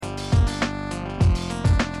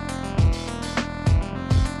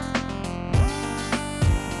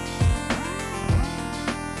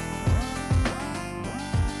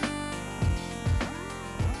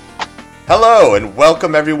Hello, and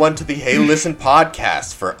welcome everyone to the Hey Listen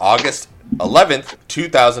podcast for August 11th,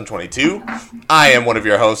 2022. I am one of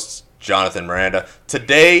your hosts, Jonathan Miranda.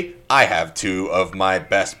 Today, I have two of my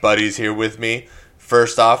best buddies here with me.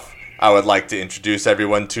 First off, I would like to introduce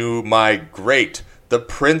everyone to my great, the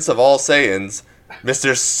Prince of all Saiyans,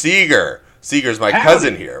 Mr. Seeger. Seeger's my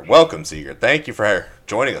cousin here. Welcome, Seeger. Thank you for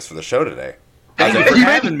joining us for the show today. Thank you for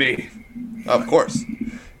having me. Of course.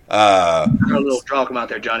 A little drunk out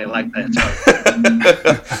there, Johnny, like that.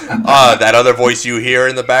 That other voice you hear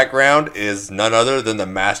in the background is none other than the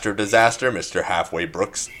master of disaster, Mr. Halfway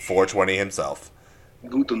Brooks, 420 himself.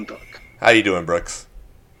 Guten Tag. How you doing, Brooks?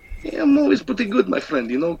 Yeah, I'm always pretty good, my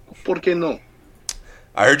friend. You know, por qué no?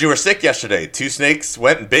 I heard you were sick yesterday. 2 snakes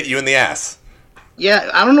went and bit you in the ass.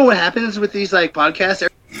 Yeah, I don't know what happens with these podcasts.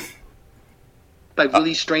 Like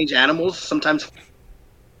really strange animals. Sometimes.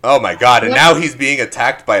 Oh my god! And now he's being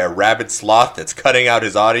attacked by a rabid sloth that's cutting out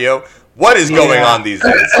his audio. What is going on these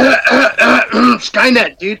days?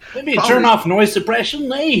 Skynet, dude. Maybe turn off noise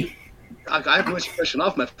suppression, I have noise suppression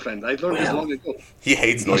off, my friend. I learned this long ago. He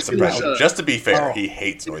hates noise suppression. Just to be fair, he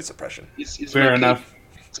hates noise suppression. It's fair enough.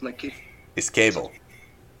 It's my kid. It's cable.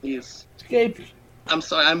 Yes. Escape. I'm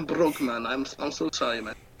sorry. I'm broke, man. I'm so sorry,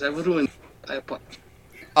 man. I've ruined. I apologize.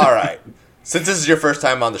 All right. Since this is your first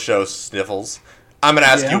time on the show, Sniffles, I'm going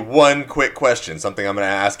to ask you one quick question, something I'm going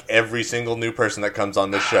to ask every single new person that comes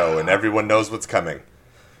on the show, and everyone knows what's coming.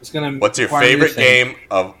 What's your favorite game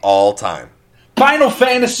of all time? Final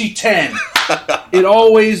Fantasy X. It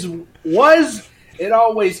always was, it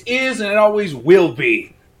always is, and it always will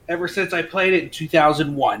be. Ever since I played it in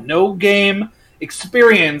 2001. No game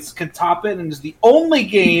experience can top it, and it's the only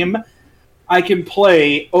game I can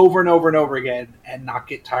play over and over and over again and not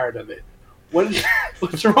get tired of it.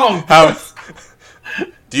 What's wrong?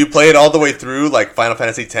 Do you play it all the way through, like Final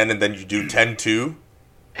Fantasy X, and then you do 10-2?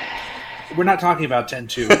 We're not talking about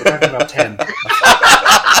 10-2. We're talking about 10.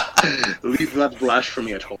 Leave that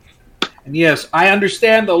blasphemy at home. And yes, I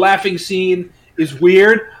understand the laughing scene is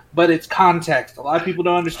weird, but it's context. A lot of people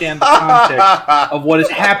don't understand the context of what is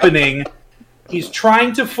happening. He's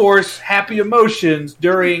trying to force happy emotions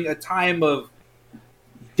during a time of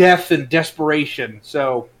death and desperation.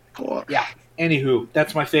 So, yeah. Anywho,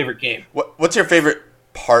 that's my favorite game. What's your favorite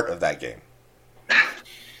part of that game?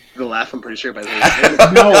 The laugh, I'm pretty sure, by the way.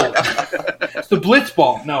 No. It's the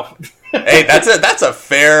Blitzball. No. Hey, that's a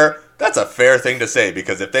fair thing to say,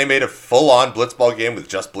 because if they made a full-on Blitzball game with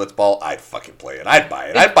just Blitzball, I'd fucking play it. I'd buy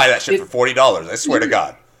it. I'd buy that shit for $40, I swear to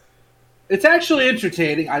God. It's actually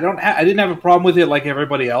entertaining. I didn't have a problem with it like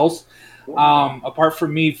everybody else. Apart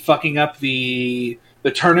from me fucking up the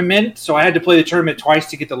tournament, so I had to play the tournament twice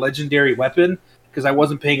to get the legendary weapon because I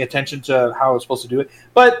wasn't paying attention to how I was supposed to do it.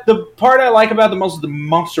 But the part I like about the most is the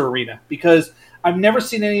monster arena, because I've never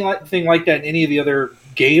seen anything like that in any of the other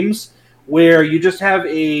games, where you just have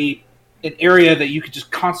an area that you could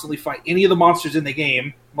just constantly fight any of the monsters in the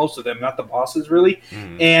game, most of them, not the bosses really,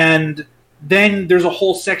 and then there's a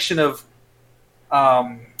whole section of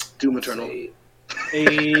Doom Eternal.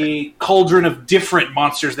 A cauldron of different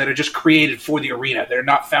monsters that are just created for the arena. They're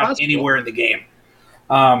not found anywhere in the game.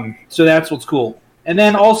 So that's what's cool. And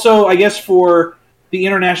then also, I guess for the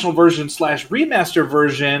international version / remaster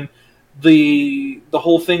version, the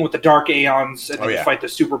whole thing with the Dark Aeons and then you fight the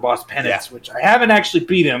super boss Penance, which I haven't actually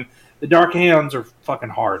beat him. The Dark Aeons are fucking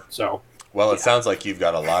hard. So, well, it sounds like you've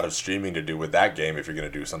got a lot of streaming to do with that game if you're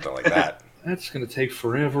going to do something like that. That's going to take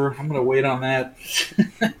forever. I'm going to wait on that.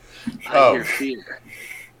 I hear fear.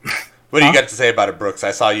 What do you got to say about it, Brooks? I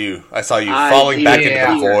saw you falling back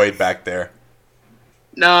into the void back there.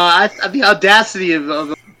 No, the audacity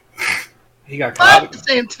of he got caught. But at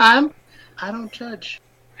the same time, I don't judge.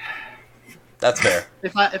 That's fair.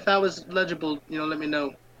 If I was legible, let me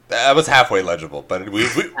know. That was halfway legible, but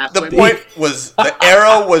the point was the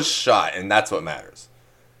arrow was shot, and that's what matters.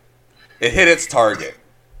 It hit its target.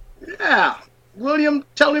 Yeah. William,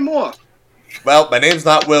 tell me more. Well, my name's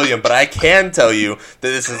not William, but I can tell you that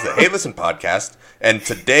this is the Hey Listen podcast, and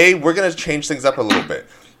today we're going to change things up a little bit.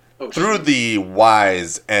 Through the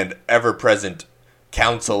wise and ever-present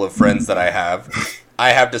council of friends that I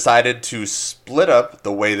have decided to split up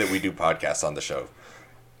the way that we do podcasts on the show.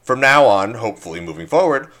 From now on, hopefully moving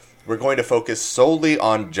forward, we're going to focus solely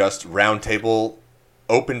on just roundtable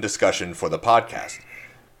open discussion for the podcast.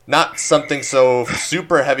 Not something so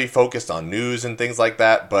super heavy focused on news and things like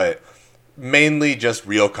that, but mainly just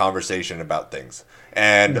real conversation about things.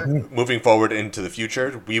 And moving forward into the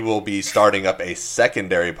future, we will be starting up a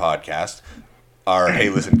secondary podcast, our Hey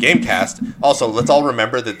Listen Gamecast. Also, let's all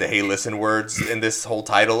remember that the Hey Listen words in this whole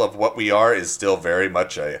title of what we are is still very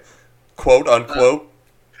much a quote-unquote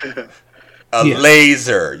A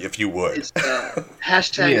laser, if you would. It's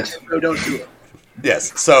hashtag no, don't do it.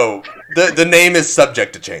 Yes. So the name is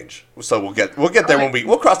subject to change. So we'll get there when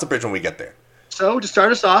we'll cross the bridge when we get there. So to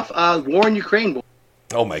start us off, war in Ukraine.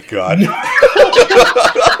 Oh my God.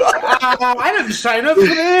 I didn't sign up for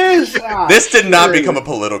this. This did not become a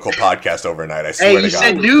political podcast overnight, I swear to God. Hey, you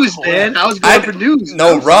said news, man. I was going for news.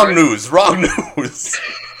 No, wrong news.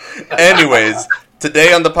 Anyways,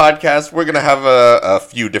 today on the podcast, we're going to have a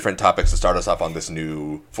few different topics to start us off on this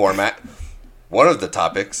new format. One of the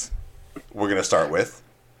topics we're going to start with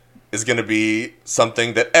is going to be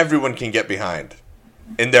something that everyone can get behind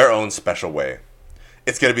in their own special way.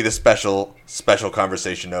 It's going to be the special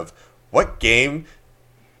conversation of what game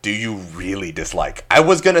do you really dislike? I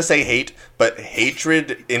was going to say hate, but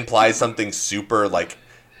hatred implies something super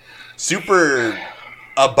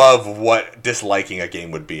above what disliking a game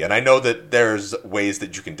would be. And I know that there's ways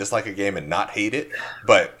that you can dislike a game and not hate it,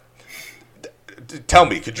 but tell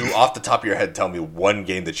me, could you off the top of your head tell me one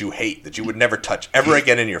game that you hate, that you would never touch ever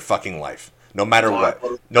again in your fucking life? No matter what.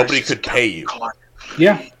 Nobody could pay you.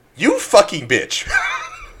 Yeah. You fucking bitch.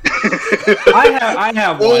 I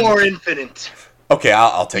have one. Or Infinite. Okay,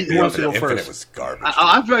 I'll take the wants to Infinite. go Infinite first? was garbage.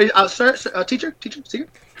 I'm very sir, teacher.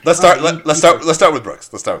 Let's start with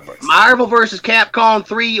Brooks. Marvel vs. Capcom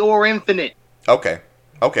 3 or Infinite. Okay,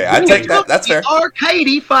 I take that. That's fair.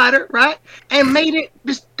 Arcade fighter, right? And made it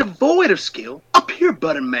just devoid of skill, a pure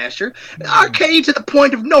button masher. Arcade to the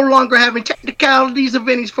point of no longer having technicalities of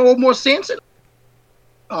any for more sense.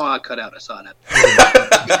 Oh, I cut out. I saw that.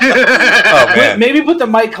 Oh man! Maybe put the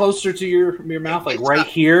mic closer to your mouth, like right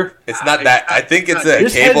here. It's not that. I think it's a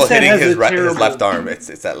cable hitting his left arm. It's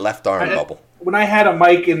that left arm bubble. When I had a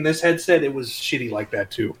mic in this headset, it was shitty like that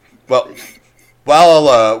too. Well,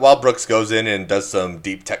 while Brooks goes in and does some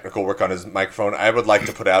deep technical work on his microphone, I would like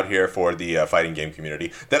to put out here for the fighting game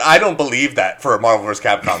community that I don't believe that for Marvel vs.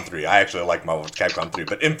 Capcom 3. I actually like Marvel vs. Capcom 3,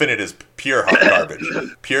 but Infinite is pure hot garbage.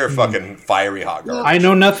 Pure fucking fiery hot garbage. I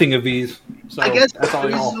know nothing of these. So I guess that's all the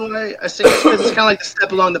I know. reason why I say it's kind of like the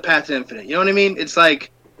step along the path to Infinite. You know what I mean? It's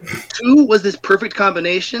like 2 was this perfect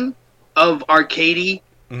combination of arcadey,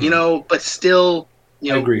 but still,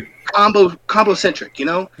 I agree. combo centric.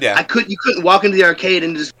 Yeah. You couldn't walk into the arcade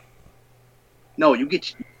and just you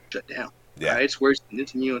get shut down. Yeah, right? It's worse than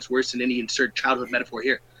it's worse than any insert childhood metaphor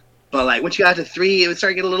here. But like once you got to 3, it would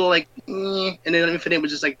start to get a little like, and then Infinite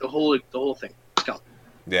was just like the whole thing. Let's go.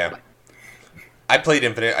 Yeah. I played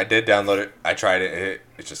Infinite. I did download it. I tried it.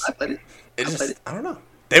 It just. I played it. I don't know.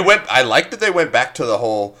 I liked that they went back to the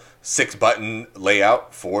whole 6-button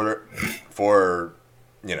layout for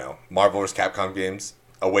Marvel vs. Capcom games,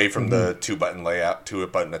 away from the 2-button layout,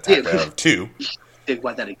 2-button attack layout of 2.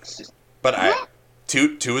 Why that exists. But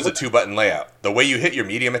 2 is a 2-button layout. The way you hit your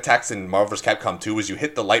medium attacks in Marvel vs. Capcom 2 was you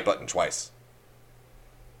hit the light button twice.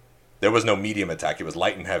 There was no medium attack. It was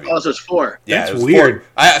light and heavy. Oh, so it's 4. Yeah, that's it was weird.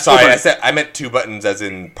 4. I meant 2 buttons as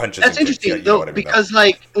in punches. That's and interesting, kicks. though, because, no,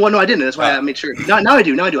 I didn't. That's why I made sure. Now I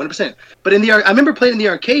do, 100%. But I remember playing in the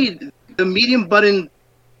arcade, the medium button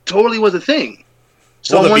totally was a thing.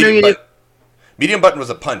 So I'm wondering if... Medium button was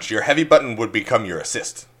a punch. Your heavy button would become your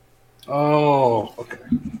assist. Oh, okay.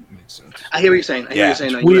 Makes sense. I hear what you're saying.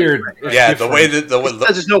 It's weird. Right. Yeah, the way that...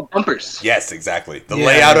 because there's no bumpers. Yes, exactly. The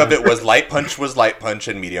layout of it was light punch was light punch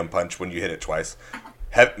and medium punch when you hit it twice.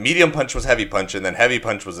 Medium punch was heavy punch, and then heavy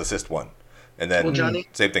punch was assist 1. And then Johnny,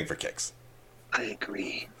 same thing for kicks. I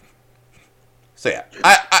agree. So yeah,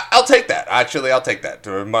 I'll take that. Actually, I'll take that.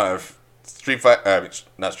 Not Street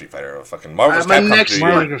Fighter, fucking Marvel vs.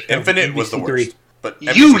 Capcom 3. Infinite was the worst. But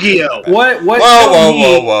Yu-Gi-Oh! What?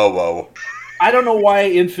 Whoa. I don't know why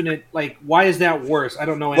Infinite, why is that worse? I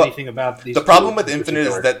don't know anything about these. The problem with Infinite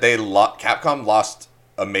is that Capcom lost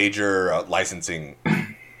a major licensing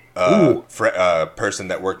person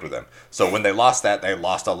that worked with them. So when they lost that, they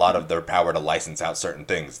lost a lot of their power to license out certain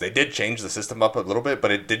things. They did change the system up a little bit,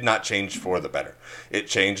 but it did not change for the better. It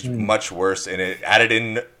changed much worse, and it added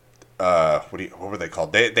in what were they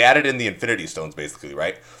called? They added in the Infinity Stones, basically,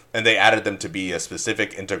 right? And they added them to be a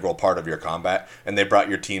specific integral part of your combat, and they brought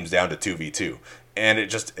your teams down to 2v2. And it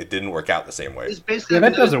didn't work out the same way. It's basically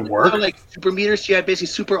that doesn't work. Like Super Meters, you had basically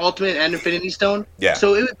Super Ultimate and Infinity Stone. Yeah.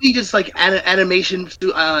 So it would be just like an animation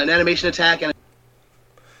attack. And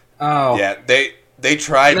yeah, they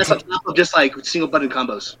tried. And that's on top of just like single button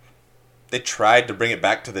combos. They tried to bring it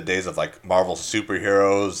back to the days of like Marvel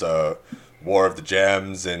superheroes, War of the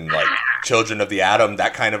Gems, and like Children of the Atom,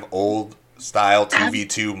 that kind of old style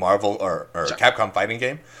 2v2 Marvel or Capcom fighting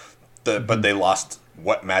game. But they lost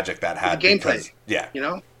what magic that had. The gameplay. Because, yeah. You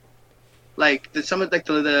know? Like some of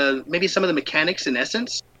the maybe some of the mechanics in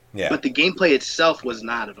essence. Yeah. But the gameplay itself was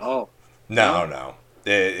not at all. No.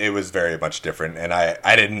 It was very much different, and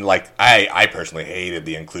I didn't like. I personally hated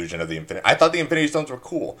the inclusion of the Infinity. I thought the Infinity Stones were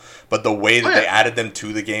cool, but the way that they added them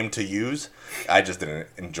to the game to use, I just didn't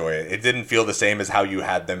enjoy it. It didn't feel the same as how you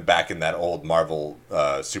had them back in that old Marvel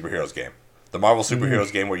superheroes game. The Marvel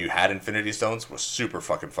superheroes game where you had Infinity Stones was super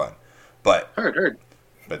fucking fun, but heard.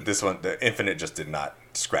 But this one, the Infinite, just did not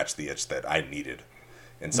scratch the itch that I needed,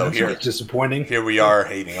 and so here, disappointing. Here we are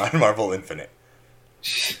hating on Marvel Infinite.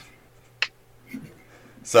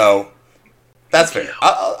 So, that's fair.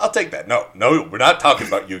 I'll take that. No, we're not talking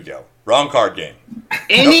about Yu-Gi-Oh! Wrong card game.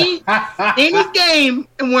 Any game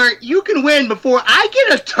where you can win before I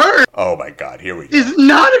get a turn. Oh my god, here we go. Is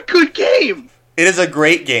not a good game. It is a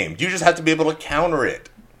great game. You just have to be able to counter it.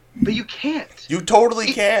 But you can't. You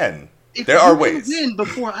totally can. If there are ways. You can win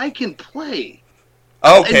before I can play.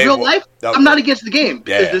 Okay. In real life, okay. I'm not against the game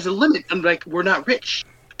because there's a limit. I'm like, we're not rich.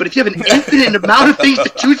 But if you have an infinite amount of things to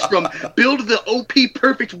choose from, build the OP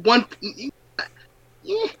perfect one.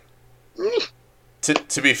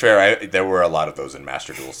 To be fair, there were a lot of those in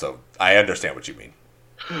Master Duel, so I understand what you mean.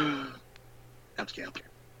 I'm scared.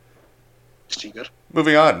 Seeger.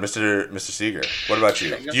 Moving on, Mr. Seeger. What about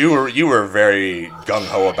you? You were very gung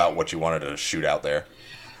ho about what you wanted to shoot out there.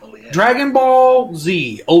 Oh, yeah. Dragon Ball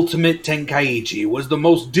Z Ultimate Tenkaichi was the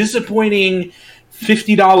most disappointing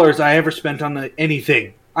 $50 I ever spent on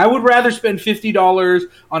anything. I would rather spend $50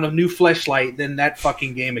 on a new fleshlight than that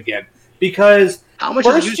fucking game again. Because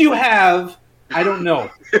first you have, I don't know,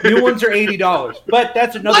 new ones are $80, but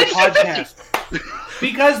that's another podcast.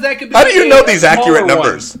 Because that could be. How do you know these accurate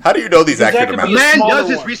numbers? How do you know these accurate numbers? Man does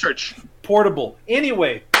his research. Portable.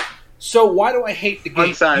 Anyway, so why do I hate the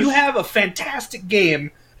game? You have a fantastic game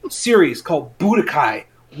series called Budokai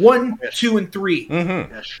 1, 2, and 3.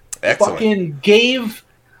 Mm-hmm. Excellent. Fucking gave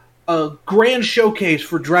a grand showcase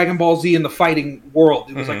for Dragon Ball Z in the fighting world.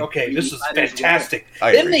 It was like, okay, this is fantastic.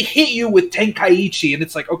 Then they hit you with Tenkaichi, and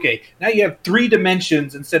it's like, okay, now you have 3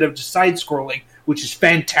 dimensions instead of just side-scrolling, which is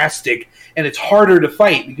fantastic. And it's harder to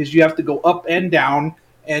fight because you have to go up and down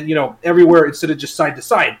and, everywhere instead of just side to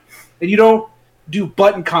side. And you don't do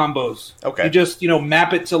button combos. Okay. You just,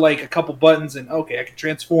 map it to like a couple buttons and, okay, I can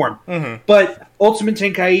transform. Mm-hmm. But Ultimate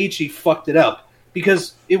Tenkaichi fucked it up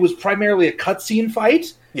because it was primarily a cutscene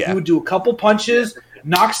fight. Yeah. You would do a couple punches,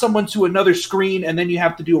 knock someone to another screen, and then you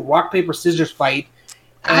have to do a rock, paper, scissors fight.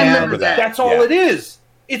 I remember that. That's all it is.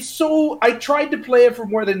 It's so... I tried to play it for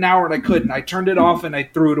more than an hour and I couldn't. I turned it off and I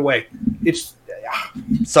threw it away. It's...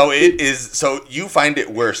 So it is... So you find it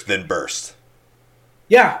worse than Burst?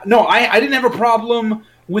 Yeah. No, I didn't have a problem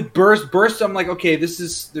with Burst. Burst, I'm like, okay, this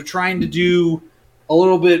is... They're trying to do a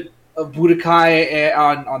little bit of Budokai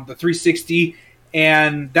on the 360,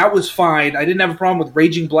 and that was fine. I didn't have a problem with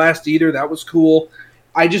Raging Blast either. That was cool.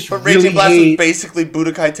 But Raging Blast is basically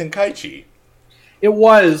Budokai Tenkaichi. It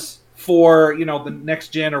was... for, the next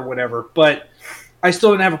gen or whatever. But I still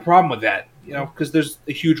didn't have a problem with that, because there's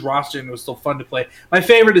a huge roster and it was still fun to play. My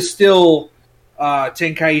favorite is still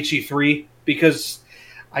Tenkaichi 3, because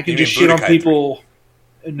I can just shit on people.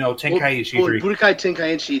 3? No, Tenkaichi 3. Budokai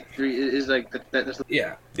Tenkaichi 3 is like... that's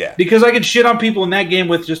Yeah. Because I can shit on people in that game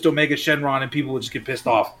with just Omega Shenron and people would just get pissed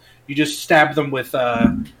off. You just stab them with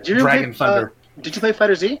Dragon Thunder. Did you play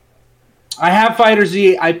Fighter Z? I have Fighter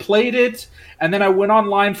Z. I played it, and then I went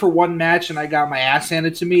online for one match, and I got my ass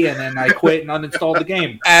handed to me, and then I quit and uninstalled the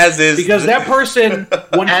game. Because that person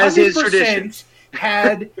 100%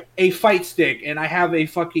 had a fight stick, and I have a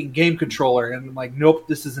fucking game controller, and I'm like, nope,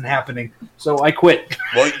 this isn't happening. So I quit.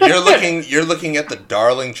 Well, you're looking at the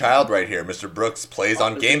darling child right here. Mr. Brooks plays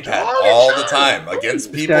on gamepad all the time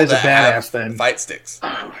against people that have fight sticks.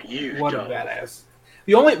 Oh, what a badass.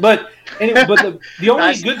 The only good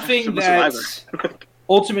thing that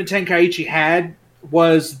Ultimate Tenkaichi had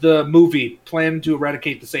was the movie Plan to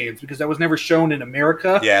Eradicate the Saiyans, because that was never shown in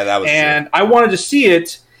America. Yeah, that was and true. I wanted to see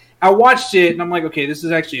it. I watched it, and I'm like, okay, this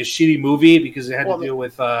is actually a shitty movie because it had to deal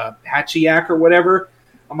with Hachiyak or whatever.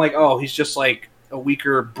 I'm like, oh, he's just like a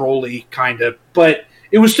weaker Broly kind of. But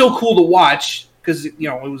it was still cool to watch because, it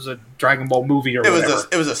was a Dragon Ball movie or whatever.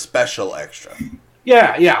 It was a special extra.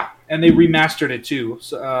 Yeah. And they remastered it too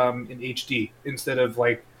in HD instead of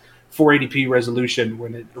like 480p resolution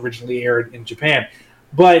when it originally aired in Japan.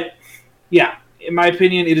 But yeah, in my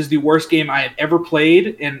opinion, it is the worst game I have ever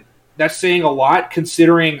played, and that's saying a lot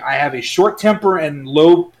considering I have a short temper and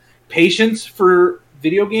low patience for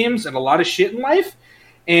video games and a lot of shit in life.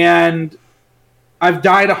 And I've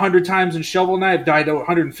died 100 times in Shovel Knight. I've died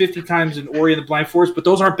 150 times in Ori and the Blind Forest, but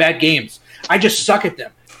those aren't bad games. I just suck at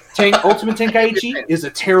them. Ultimate Tenkaichi is a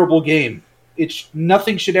terrible game.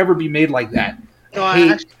 Nothing should ever be made like that. No,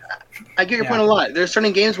 I get your point a lot. There's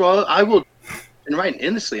certain games where I will, and right,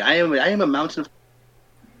 endlessly. I am a mountain of.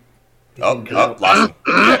 Lost him.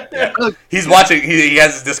 Yeah. He's watching. He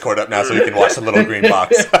has his Discord up now, so he can watch the little green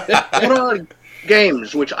box. What are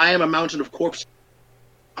games which I am a mountain of corpses?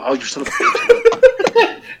 Oh, you son of a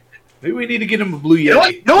bitch! Maybe we need to get him a blue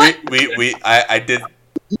Yeti. You know what? I did.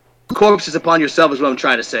 Corpses upon yourself is what I'm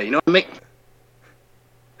trying to say. You know what I mean?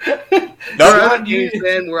 No, there are games,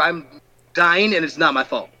 man, where I'm dying and it's not my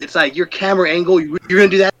fault. It's like your camera angle. You're gonna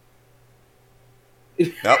do that? Nope.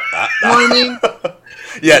 You know what I mean?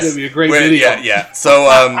 Yes. It's gonna be a great video. Yeah. So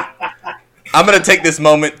I'm gonna take this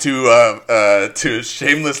moment to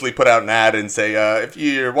shamelessly put out an ad and say if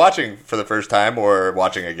you're watching for the first time or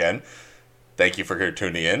watching again, thank you for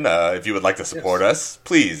tuning in. If you would like to support us,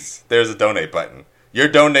 please, there's a donate button. Your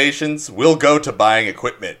donations will go to buying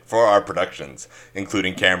equipment for our productions,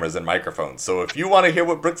 including cameras and microphones. So if you want to hear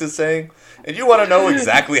what Brooks is saying, and you want to know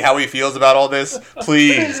exactly how he feels about all this,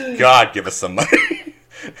 please, God, give us some money.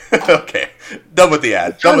 Okay, done with the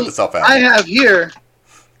ad. Done with the self-ad. I have here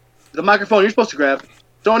the microphone you're supposed to grab.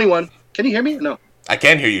 Sony one. Can you hear me? No. I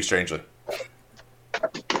can hear you strangely.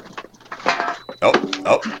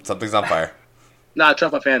 Oh, something's on fire. Nah, turn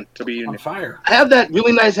off my fan to be On fire. I have that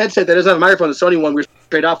really nice headset that doesn't have a microphone. The Sony one, we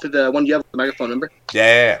straight off to the one you have with the microphone, remember?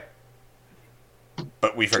 Yeah.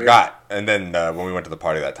 But we forgot, and then when we went to the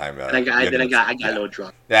party that time, I got a little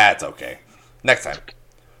drunk. That's okay. Next time.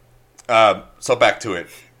 So back to it.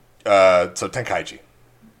 So Tenkaichi.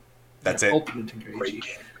 That's it. Ultimate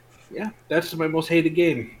Tenkaichi. Yeah, that's my most hated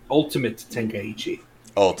game. Ultimate Tenkaichi.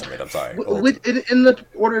 Ultimate. I'm sorry. In the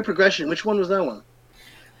order of progression, which one was that one?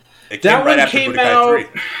 It came right after Budokai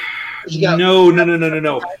 3.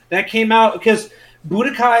 No. That came out because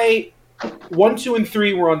Budokai 1, 2, and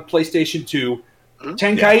 3 were on PlayStation 2.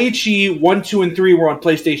 Tenkaichi 1, 2, and 3 were on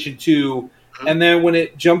PlayStation 2. And then when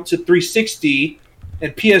it jumped to 360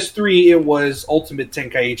 and PS3, it was Ultimate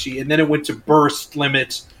Tenkaichi. And then it went to Burst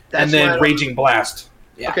Limit and then Raging Blast.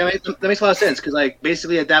 Yeah. Okay, that makes a lot of sense because, like,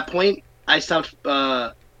 basically at that point, I stopped.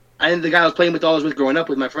 The guy I was playing with, all I was with growing up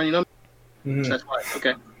with my friend, you know. Mm-hmm. So that's why.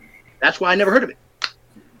 Okay, that's why I never heard of it.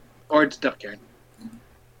 Or it's stuff, Karen.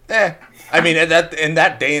 I mean, in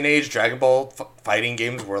that day and age, Dragon Ball fighting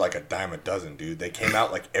games were like a dime a dozen, dude. They came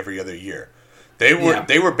out like every other year. They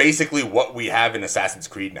were basically what we have in Assassin's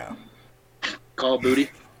Creed now. Call of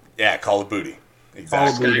Duty. Yeah, Call of Duty.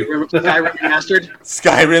 Exactly. Skyrim Remastered.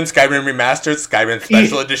 Skyrim Remastered. Skyrim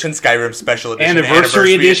Special Edition. Skyrim Special Edition.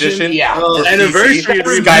 Anniversary Edition. Yeah. Anniversary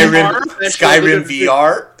Skyrim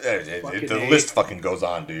VR. The list fucking goes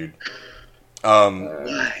on, dude.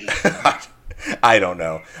 I don't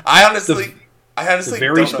know. I honestly the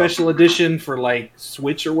very special edition for like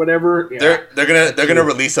Switch or whatever. Yeah. They're gonna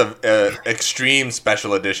release a extreme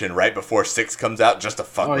special edition right before 6 comes out just to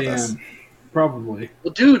fuck with us. Probably.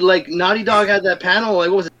 Well, dude, like Naughty Dog had that panel. Like,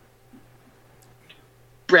 what was it?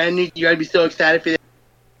 Brand new. You gotta be so excited for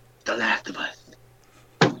The Last of Us.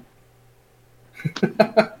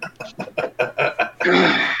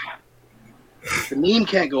 The meme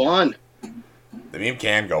can't go on. The meme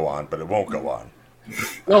can go on, but it won't go on.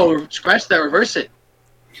 No, scratch that. Reverse it.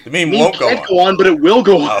 The meme won't go on. Can't go on, but it will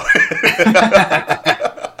go on.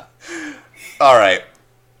 All right.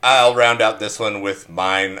 I'll round out this one with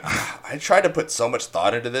mine. I tried to put so much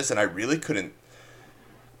thought into this, and I really couldn't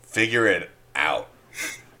figure it out.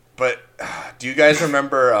 But do you guys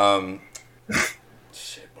remember? What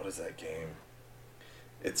is that game?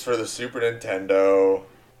 It's for the Super Nintendo.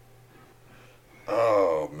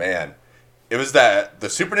 Oh man, it was the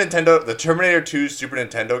Super Nintendo, the Terminator 2 Super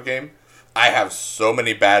Nintendo game. I have so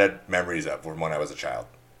many bad memories of from when I was a child.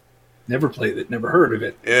 Never played it. Never heard of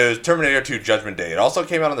it. It was Terminator 2 Judgment Day. It also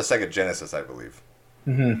came out on the Sega Genesis, I believe.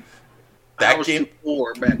 Mm-hmm. I was too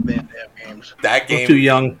poor back then. Games. That game too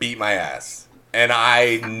young. Beat my ass, and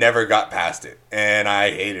I never got past it, and I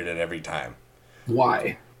hated it every time.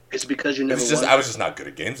 Why? It's because you never. I was just not good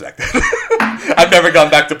at games back then. I've never gone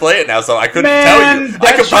back to play it now, so I couldn't tell you.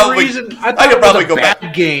 I could probably go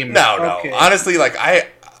back. Game. No. Okay. Honestly, like I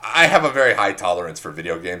have a very high tolerance for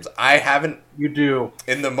video games. I haven't. You do.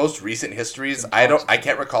 In the most recent histories, I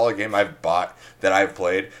can't recall a game I've bought that I've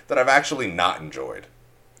played that I've actually not enjoyed.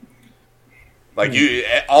 Like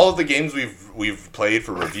all of the games we've played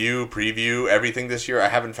for review, preview, everything this year, I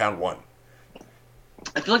haven't found one.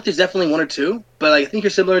 I feel like there's definitely one or two, but like, I think you're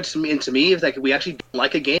similar to me. And to me, if like we actually don't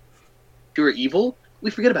like a game, pure evil, we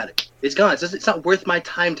forget about it. It's gone. It's not worth my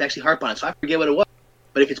time to actually harp on it, so I forget what it was.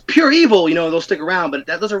 But if it's pure evil, they'll stick around. But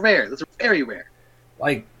those are rare. Those are very rare.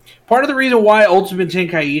 Like, part of the reason why Ultimate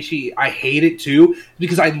Tenkaichi I hate it too is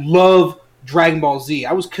because I love Dragon Ball Z.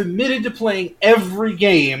 I was committed to playing every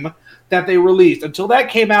game that they released until that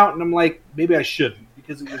came out, and I'm like, maybe I shouldn't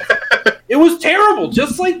because it was terrible.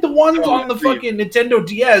 Just like the ones on the fucking Nintendo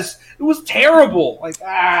DS, it was terrible. Like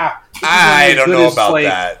I don't know about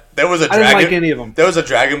that. I didn't like any of them. There was a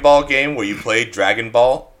Dragon Ball game where you played Dragon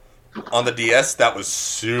Ball on the DS. That was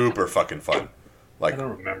super fucking fun. Like, I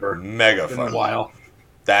don't remember. Mega It's fun. been a while.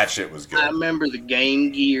 That shit was good. I remember the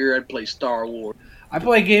Game Gear. I'd play Star Wars. I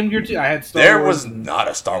played Game Gear too. I had Star There Wars. was not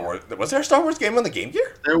a Star Wars. Was there a Star Wars game on the Game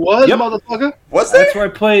Gear? There was, Yep. motherfucker. Was there? That's where I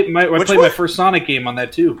played my first Sonic game on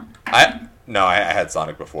that too. I had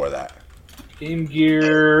Sonic before that. Game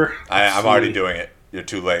Gear. I'm already doing it. You're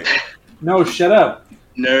too late. No, shut up.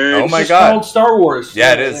 Nerd. Oh my It's God. called Star Wars.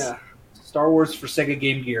 Yeah, it is. Star Wars for Sega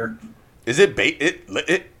Game Gear. Is it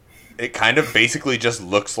it kind of basically just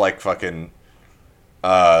looks like fucking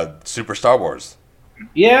Super Star Wars.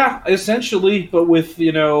 Yeah, essentially, but with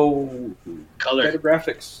Color. better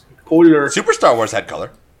graphics. Color. Super Star Wars had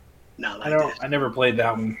color. No, I never played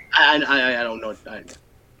that one. I don't know.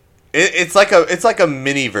 It's like a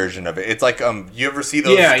mini version of it. It's like you ever see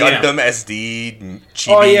those Gundam SD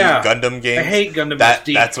chibi Gundam games? I hate Gundam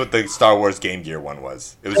SD. That's what the Star Wars Game Gear one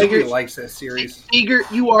was. It was Nobody likes that series. Eager,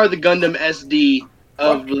 you are the Gundam SD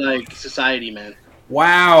of like society, man.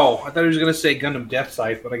 Wow, I thought he was gonna say Gundam Death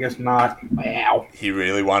Scythe, but I guess not. Wow, he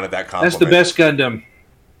really wanted that compliment. that's the best Gundam.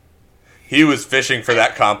 He was fishing for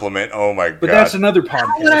that compliment. Oh my god! But that's another How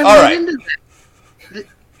podcast. would I All run right. into that?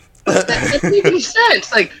 That doesn't make any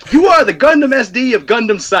sense. Like, you are the Gundam SD of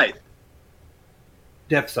Gundam Scythe.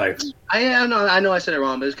 Death Scythe. I know I said it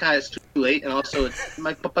wrong, but it's kind of too late, and also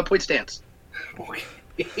my point stands.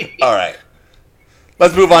 All right.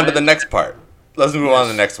 Let's move on to the next part. Let's move on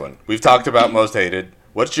to the next one. We've talked about most hated.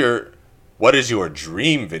 What is your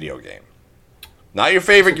dream video game? Not your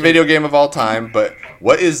favorite video game of all time, but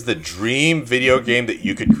what is the dream video game that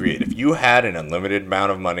you could create? If you had an unlimited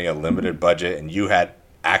amount of money, a limited budget, and you had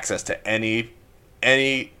access to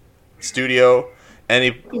any studio,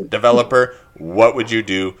 any developer, what would you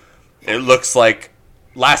do? It looks like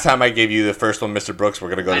last time I gave you the first one, Mr. Brooks. We're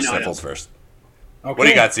going to go to Sniffles first. Okay. What do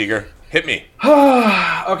you got, Seeger? Hit me.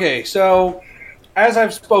 Okay, so as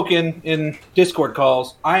I've spoken in Discord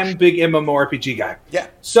calls, I am a big MMORPG guy. Yeah.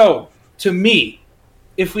 So, to me,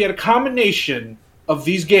 if we had a combination of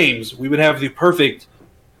these games, we would have the perfect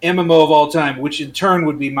MMO of all time, which in turn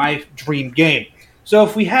would be my dream game. So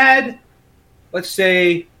if we had, let's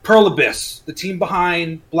say, Pearl Abyss, the team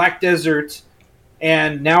behind Black Desert,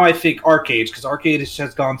 and now I think Arcade, because Arcade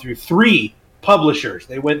has gone through 3 publishers.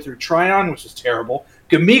 They went through Tryon, which was terrible,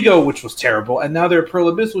 Gamigo, which was terrible, and now they're Pearl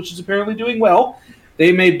Abyss, which is apparently doing well.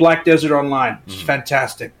 They made Black Desert Online, which is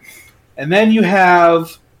fantastic. And then you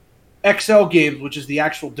have XL Games, which is the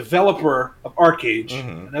actual developer of Arcade.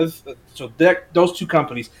 So those 2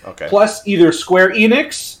 companies, plus either Square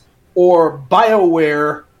Enix or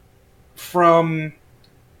BioWare from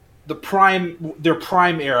their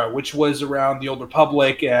prime era, which was around the Old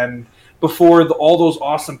Republic and before all those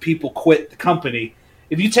awesome people quit the company.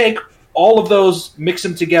 If you take all of those, mix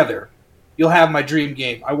them together, you'll have my dream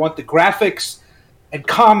game. I want the graphics and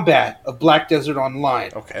combat of Black Desert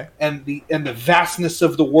Online. Okay. And the vastness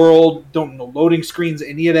of the world. Don't know loading screens,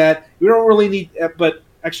 any of that. We don't really need, but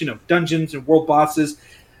actually no, dungeons and world bosses.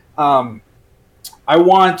 I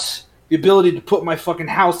want the ability to put my fucking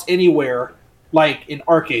house anywhere, like in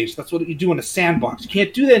Arcade. That's what you do in a sandbox. You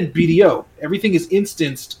can't do that in BDO. Everything is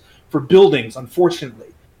instanced for buildings, unfortunately.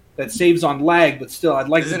 That saves on lag, but still, I'd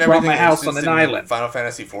like to drop my house on an island. Final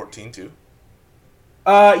Fantasy 14 too?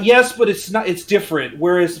 Yes, but it's not. It's different.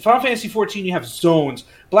 Whereas Final Fantasy 14, you have zones.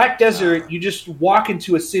 Black Desert, you just walk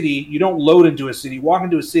into a city. You don't load into a city. Walk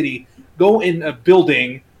into a city, go in a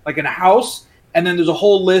building, like in a house, and then there's a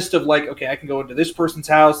whole list of like, okay, I can go into this person's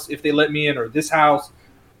house if they let me in, or this house.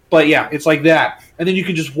 But yeah, it's like that. And then you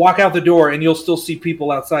can just walk out the door, and you'll still see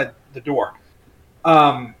people outside the door.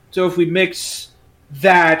 So if we mix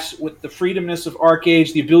that with the freedomness of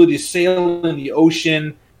Arcade, the ability to sail in the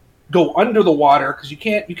ocean, go under the water, because you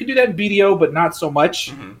can do that in BDO, but not so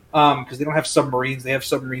much, because they don't have submarines. They have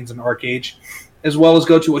submarines in Arcade, as well as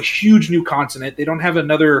go to a huge new continent. They don't have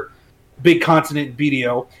another big continent in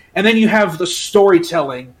BDO. And then you have the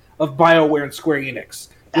storytelling of BioWare and Square Enix.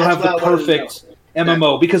 You'll have the perfect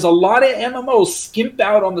MMO, because a lot of MMOs skimp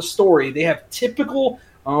out on the story. They have typical,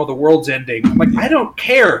 the world's ending. I'm like, I don't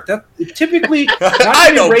care. That typically not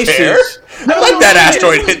I don't care. I like that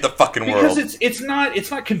asteroid hit the fucking world. Because it's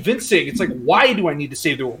not convincing. It's like, why do I need to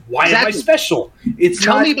save the world? Why am I special?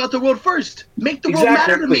 Tell me about the world first. Make the world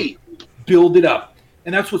matter to me. Build it up.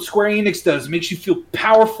 And that's what Square Enix does. It makes you feel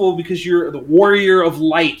powerful because you're the warrior of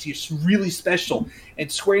light. You're really special.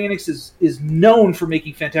 And Square Enix is known for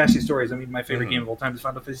making fantastic stories. I mean, my favorite game of all time is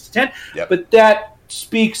Final Fantasy X. Yep. But that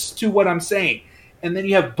speaks to what I'm saying. And then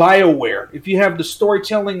you have BioWare. If you have the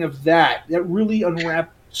storytelling of that really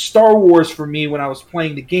unwrapped Star Wars for me when I was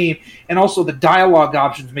playing the game. And also the dialogue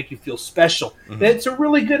options make you feel special. It's a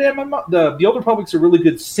really good MMO. The Old Republic's a really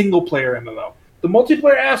good single-player MMO. The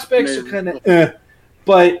multiplayer aspects are kind of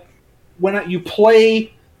but when you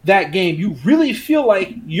play that game, you really feel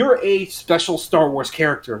like you're a special Star Wars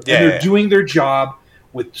character. And they're doing their job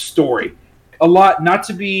with the story. A lot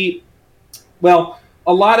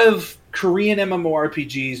of Korean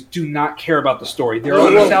MMORPGs do not care about the story. They're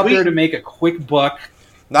always out there to make a quick buck.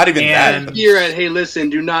 Not even that. Here at Hey Listen,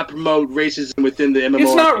 do not promote racism within the MMO.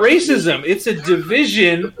 It's not racism. It's a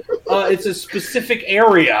division. It's a specific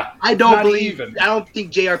area. I don't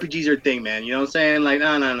think JRPGs are a thing, man. You know what I'm saying? Like,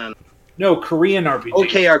 no. No, Korean RPGs.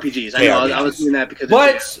 Okay, RPGs. I know. I was doing that because.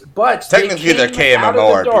 But technically, they're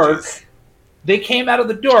KMMORPGs. They came out of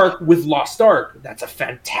the dark with Lost Ark. That's a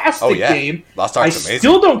fantastic game. Lost Ark's amazing. I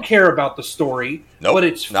still don't care about the story, but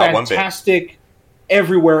it's fantastic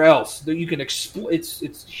everywhere else. That you can explore.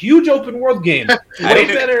 It's huge open world game. Way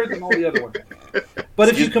better than all the other ones. But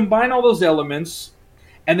if you combine all those elements,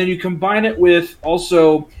 and then you combine it with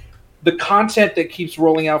also the content that keeps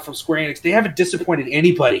rolling out from Square Enix, they haven't disappointed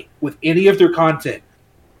anybody with any of their content.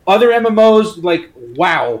 Other MMOs, like,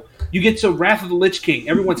 wow. You get to Wrath of the Lich King,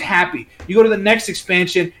 everyone's happy. You go to the next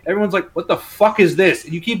expansion, everyone's like, what the fuck is this?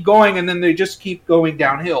 And you keep going, and then they just keep going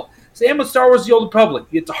downhill. Same with Star Wars The Old Republic.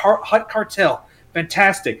 You get to Hutt Cartel.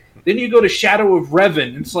 Fantastic. Then you go to Shadow of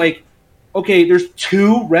Revan, and it's like, okay, there's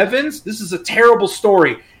 2 Revans? This is a terrible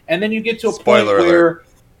story. And then you get to a point where...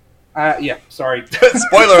 sorry.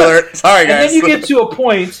 Spoiler alert. Sorry, guys. And then you get to a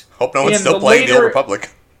point... Hope no one's still playing The Old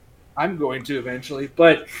Republic. I'm going to eventually,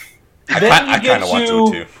 but... I kind of want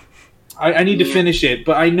to, too. I need to finish it,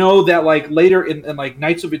 but I know that like later in like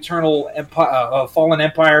Knights of Eternal Empire, Fallen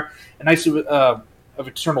Empire, and Knights of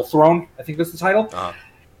Eternal Throne, I think that's the title.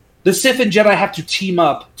 The Sith and Jedi have to team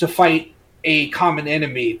up to fight a common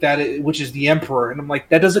enemy which is the Emperor, and I'm like,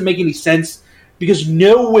 that doesn't make any sense because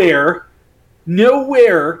nowhere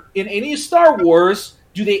in any Star Wars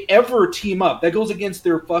do they ever team up. That goes against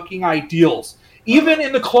their fucking ideals. Even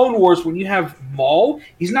in the Clone Wars, when you have Maul,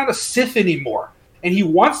 he's not a Sith anymore. And he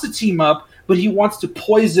wants to team up, but he wants to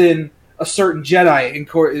poison a certain Jedi. And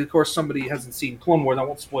of course, somebody hasn't seen Clone Wars. I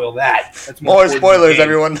won't spoil that. That's more spoilers,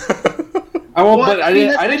 everyone. I won't. But I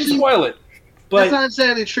didn't spoil it. But that's not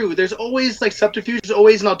exactly true. There's always like subterfuge. There's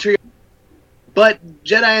always an ulterior. But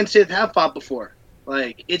Jedi and Sith have fought before.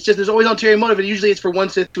 Like it's just there's always an ulterior motive, and usually it's for one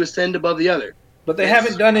Sith to ascend above the other. But they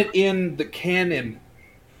haven't done it in the canon.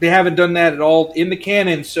 They haven't done that at all in the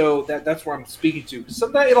canon, so that's where I'm speaking to.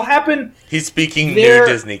 Sometimes it'll happen. He's speaking new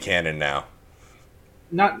Disney canon now.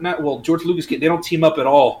 Not George Lucas. They don't team up at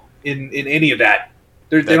all in any of that.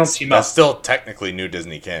 They don't team up. That's still technically new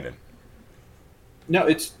Disney canon. No,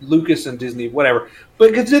 it's Lucas and Disney, whatever. But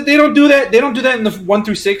because they don't do that. They don't do that in the 1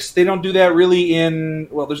 through 6. They don't do that really in.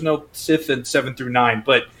 Well, there's no Sith in 7 through 9.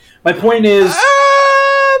 But my point is.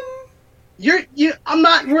 I'm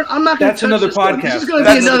not going to. That's another podcast. This is going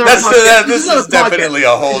to be another podcast. This is definitely a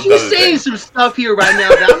whole other thing. You're saying some stuff here right now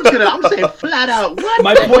that I'm saying flat out. What?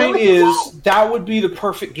 My point is that would be the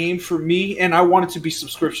perfect game for me, and I want it to be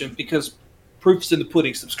subscription because proof's in the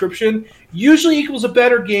pudding. Subscription usually equals a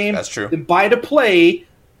better game. That's true. Than buy to play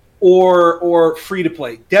or free to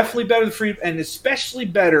play. Definitely better than free, and especially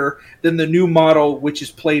better than the new model, which is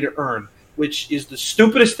play to earn, which is the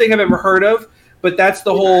stupidest thing I've ever heard of. But that's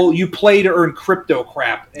the whole you play to earn crypto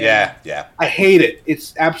crap. And yeah. I hate it.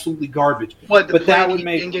 It's absolutely garbage. But that would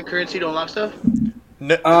make in-game currency to unlock stuff?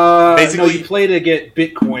 Basically, no, you play to get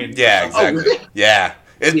Bitcoin. Yeah, exactly. Yeah.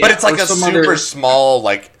 But it's like a super small,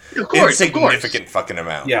 like, insignificant fucking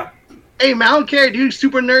amount. Yeah. Hey, man, I don't care, dude.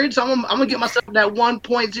 Super nerd, so I'm going to get myself that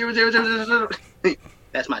 1.0000.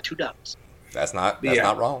 That's my $2. That's not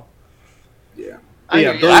wrong. Yeah.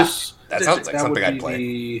 That sounds like something I'd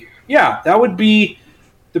play. That would be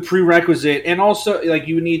the prerequisite, and also like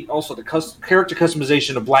you need also the character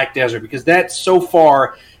customization of Black Desert because that so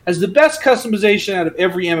far has the best customization out of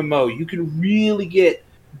every MMO. You can really get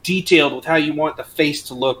detailed with how you want the face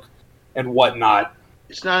to look and whatnot.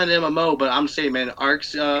 It's not an MMO, but I'm saying, man,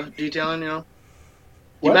 Ark's detailing, the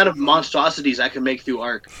amount of monstrosities I can make through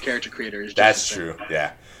Ark character creator is just That's true.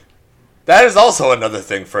 Yeah. That is also another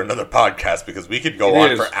thing for another podcast because we could go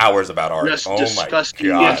on for hours about art. Just oh my god!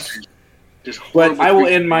 Yes. But I will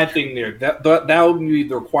end my thing there. That would be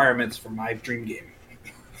the requirements for my dream game.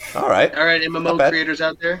 All right, MMO creators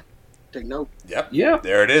out there, take note. Yep. Yeah.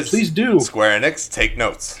 There it is. Please do. Square Enix, take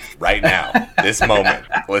notes right now, this moment.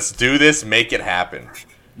 Let's do this. Make it happen.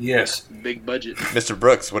 Yes. Big budget. Mr.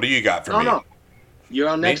 Brooks, what do you got for me? No. You're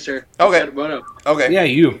on next, sir. Okay. Okay. Yeah,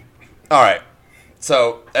 you. All right.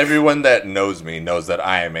 So everyone that knows me knows that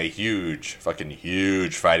I am a fucking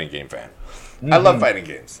huge fighting game fan. I love fighting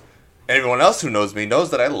games. And everyone else who knows me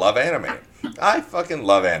knows that I love anime. I fucking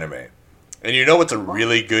love anime. And you know what's a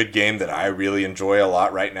really good game that I really enjoy a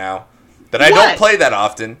lot right now? That I don't play that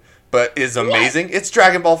often, but is amazing? It's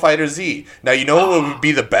Dragon Ball FighterZ. Now, you know what would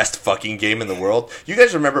be the best fucking game in the world? You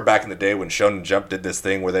guys remember back in the day when Shonen Jump did this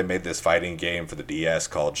thing where they made this fighting game for the DS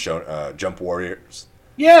called Jump Warriors?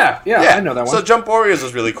 Yeah, I know that one. So Jump Warriors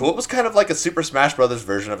was really cool. It was kind of like a Super Smash Brothers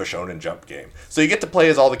version of a Shonen Jump game. So you get to play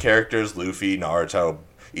as all the characters, Luffy, Naruto,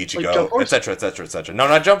 Ichigo, etc., etc., etc. No,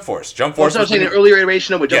 not Jump Force. Jump Force was an earlier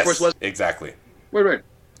iteration of what Jump Force was? Exactly. Right.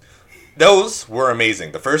 Those were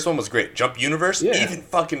amazing. The first one was great. Jump Universe, even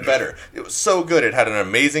fucking better. It was so good. It had an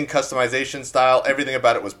amazing customization style. Everything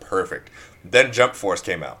about it was perfect. Then Jump Force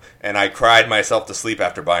came out, and I cried myself to sleep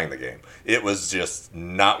after buying the game. It was just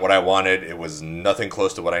not what I wanted. It was nothing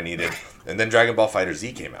close to what I needed. And then Dragon Ball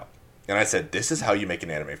FighterZ came out. And I said, this is how you make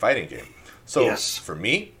an anime fighting game. So for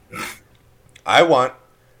me, I want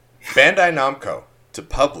Bandai Namco to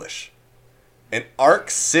publish an Arc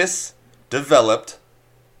Sys developed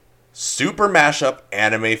super mashup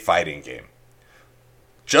anime fighting game.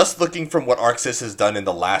 Just looking from what Arc Sys has done in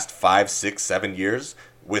the last 5, 6, 7 years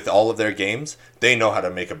with all of their games, they know how to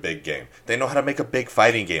make a big game. They know how to make a big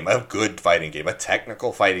fighting game, a good fighting game, a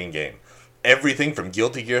technical fighting game. Everything from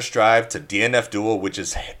Guilty Gear Strive to DNF Duel, which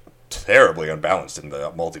is terribly unbalanced in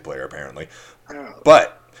the multiplayer apparently.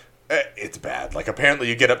 But it's bad. Like apparently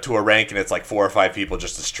you get up to a rank and it's like 4 or 5 people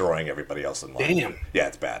just destroying everybody else in line. Damn. Yeah,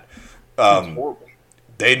 it's bad. That's horrible.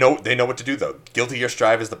 They know what to do though. Guilty Gear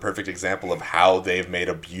Strive is the perfect example of how they've made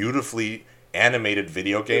a beautifully animated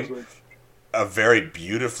video game, a very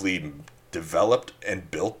beautifully developed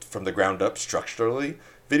and built from the ground up structurally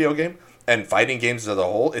video game. And fighting games as a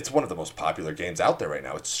whole, it's one of the most popular games out there right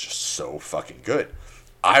now. It's just so fucking good.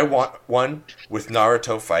 I want one with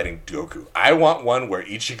Naruto fighting Goku. I want one where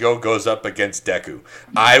Ichigo goes up against Deku.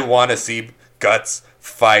 I want to see Guts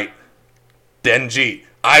fight Denji.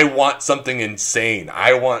 I want something insane.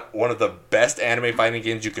 I want one of the best anime fighting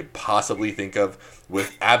games you could possibly think of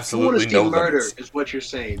with absolutely no limits. Murder is what you're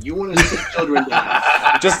saying. You want to see children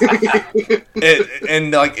die. Just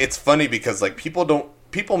and like it's funny because like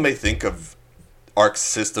people may think of Arc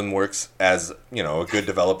System Works as, you know, a good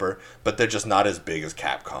developer, but they're just not as big as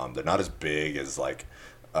Capcom. They're not as big as like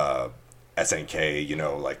SNK, you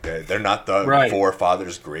know, like they're not the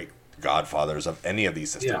forefathers, great godfathers of any of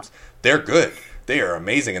these systems. They're good. They are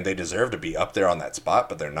amazing and they deserve to be up there on that spot,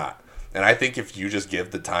 but they're not. And I think if you just give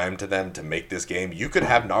the time to them to make this game, you could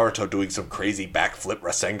have Naruto doing some crazy backflip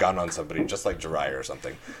Rasengan on somebody, just like Jiraiya or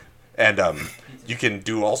something. And you can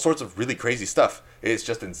do all sorts of really crazy stuff. It's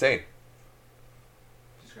just insane.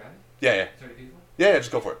 Yeah. Yeah,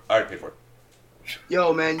 just go for it. I already paid for it.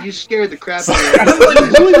 Yo, man, you scared the crap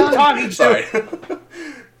out of me. Sorry.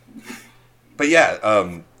 But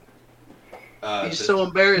yeah, he's so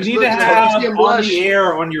embarrassed. You need to have on the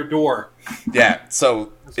air on your door. Yeah,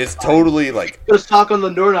 so it's totally like a sock on the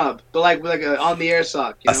doorknob, but like a on the air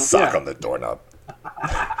sock. You know? A sock on the doorknob.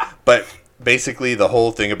 But basically, the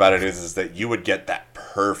whole thing about it is that you would get that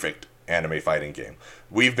perfect anime fighting game.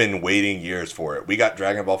 We've been waiting years for it. We got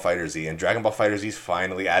Dragon Ball FighterZ, and Dragon Ball FighterZ is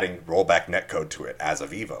finally adding rollback netcode to it as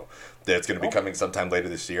of Evo. It's going to be coming sometime later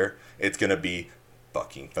this year. It's going to be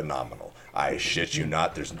fucking phenomenal. I shit you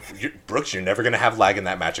not. Brooks, you're never going to have lag in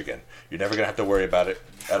that match again. You're never going to have to worry about it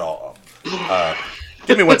at all.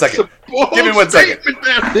 Give me 1 second. Give me 1 second.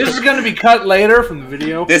 This is going to be cut later from the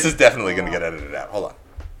video. This is definitely going to get edited out. Hold on.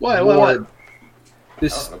 What?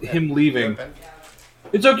 Him leaving.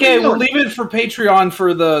 It's okay. We'll leave it for Patreon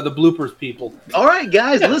for the bloopers people. All right,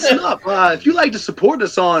 guys, listen up. If you like to support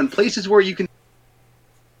us on places where you can,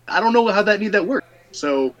 I don't know how that works.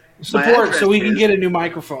 So support so we can get a new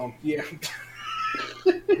microphone. Yeah.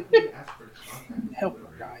 Help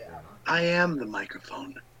our guy out. I am the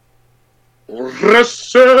microphone.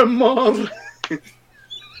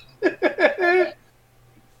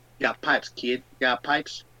 Got pipes, kid. Got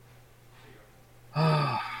pipes.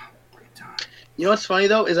 You know what's funny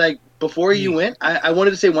though is like before you went, I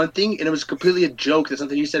wanted to say one thing and it was completely a joke that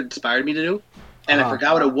something you said inspired me to do, and I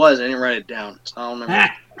forgot what it was. I didn't write it down, so I don't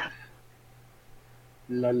remember.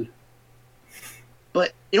 Lol.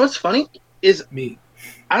 But you know what's funny is me.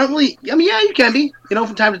 I don't really. I mean, yeah, you can be. You know,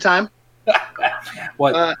 from time to time.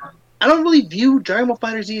 What? I don't really view Dragon Ball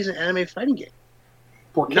FighterZ as an anime fighting game.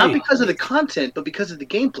 4K. Not because of the content, but because of the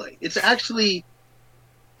gameplay. It's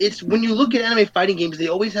when you look at anime fighting games, they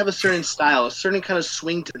always have a certain style, a certain kind of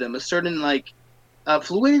swing to them, a certain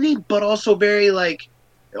fluidity, but also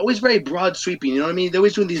always very broad sweeping. You know what I mean? They're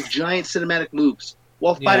always doing these giant cinematic moves.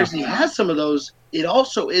 While FighterZ has some of those, it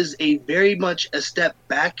also is a very much a step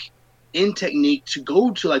back in technique to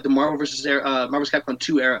go to like the Marvel vs. Capcom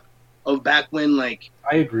 2 era of back when I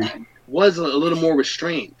agree, was a little more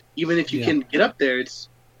restrained. Even if you can get up there, it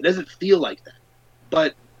doesn't feel like that.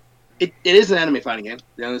 But it is an anime fighting game.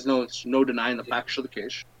 There's no denying the facts of the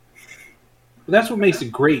case. But that's what makes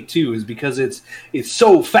it great too, is because it's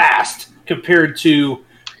so fast compared to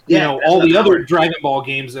all the other Dragon Ball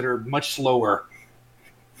games that are much slower.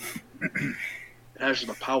 It has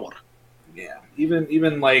the power. Yeah,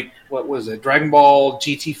 even like what was it, Dragon Ball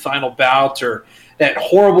GT Final Bout, or that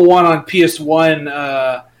horrible one on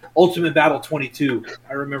PS1, Ultimate Battle 22.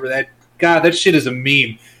 I remember that. God, that shit is a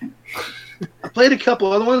meme. I played a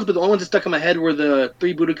couple other ones, but the only ones that stuck in my head were the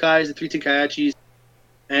 3 Budokais, the 3 Tenkaichis,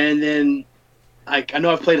 and then I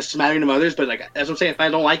know I've played a smattering of others, but as I'm saying, if I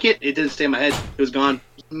don't like it, it didn't stay in my head. It was gone.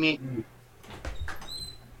 Me.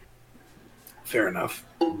 Fair enough.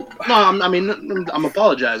 No, I'm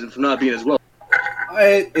apologizing for not being as well.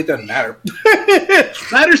 It doesn't matter.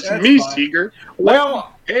 Matters to me, Seeger.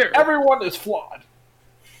 Well, everyone is flawed.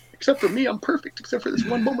 Except for me, I'm perfect. Except for this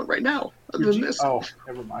one moment right now. Other than this. Oh,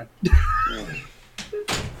 never mind.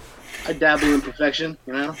 I dabble in perfection,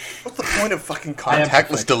 you know? What's the point of fucking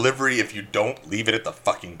contactless delivery if you don't leave it at the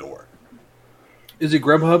fucking door? Is it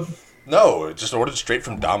Grubhub? No, it just ordered straight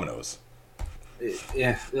from Domino's.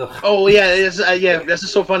 Yeah. Ugh. Oh, yeah. That's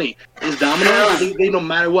just so funny. Is Domino's, they no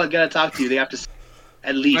matter what, gotta talk to you. They have to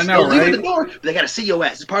at least. I know, leave right? it at the door, but they gotta see your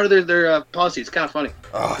ass. It's part of their policy. It's kind of funny.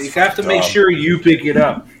 Oh, you have to make sure you pick it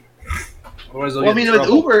up. Otherwise, with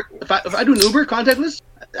Uber, if I do an Uber contactless,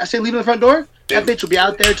 I say leave it in the front door. That bitch will be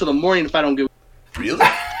out there till the morning if I don't give. Really?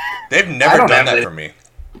 They've never done that for me.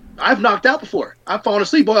 I've knocked out before. I've fallen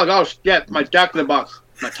asleep. Boy, my Jack in the Box.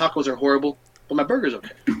 My tacos are horrible, but my burger's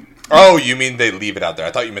okay. Oh, you mean they leave it out there?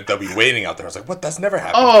 I thought you meant they'll be waiting out there. I was like, what? That's never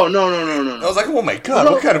happened. Oh, no. I was like, oh my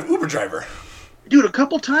god, what kind of Uber driver? Dude, a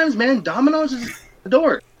couple times, man, Domino's is at the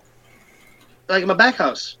door. Like in my back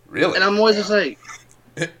house. Really? And I'm always just like,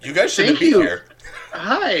 you guys shouldn't be here.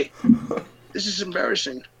 Hi. This is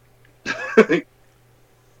embarrassing.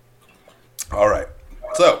 All right.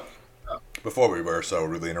 So, before we were so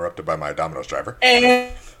rudely interrupted by my Domino's driver.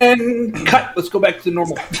 And cut. Let's go back to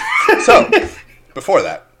normal. So, before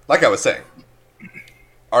that, like I was saying,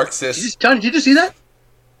 ArcSys. Did you just see that?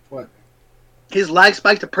 What? His lag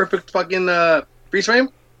spiked to perfect fucking freeze frame.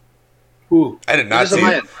 Who? I did not see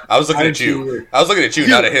it. I was looking at you. I was looking at you,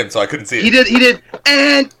 not at him, so I couldn't see it. He did,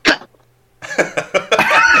 and cut.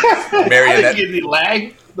 Marionette. I didn't get any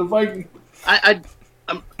lag. The fucking.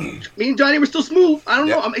 Me and Johnny were still smooth. I don't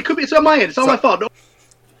know. It could be. It's on my end. It's all my fault. No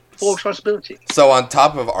full responsibility. So on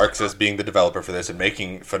top of ArcSys being the developer for this and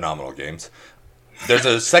making phenomenal games, there's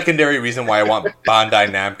a secondary reason why I want Bandai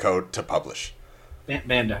Namco to publish.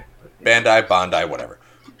 Bandai, Bandai, whatever.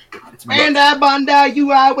 Bandai,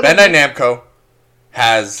 UI, whatever. Bandai Namco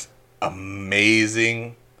has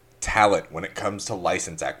amazing talent when it comes to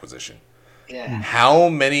license acquisition. Yeah. How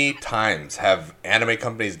many times have anime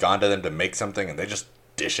companies gone to them to make something and they just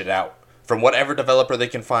dish it out from whatever developer they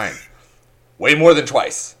can find? Way more than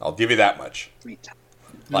twice. I'll give you that much.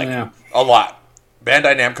 A lot.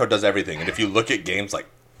 Bandai Namco does everything. And if you look at games like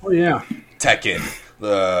Tekken,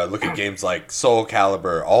 look at games like Soul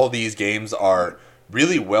Calibur, all these games are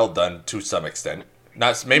really well done to some extent.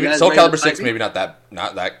 Not maybe Soul Calibur 6, maybe not that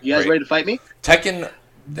You guys great. ready to fight me? Tekken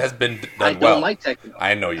has been done well. I don't like Tekken.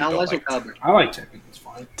 I know you don't like Tekken. I like Tekken. It's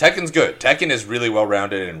fine. Tekken's good. Tekken is really well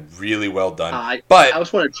rounded and really well done. I but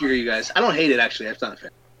just want to cheer you guys. I don't hate it actually. I'm not a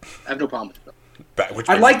fan. I have no problem with it.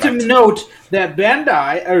 I'd like to note that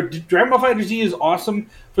Bandai or Dragon Ball FighterZ is awesome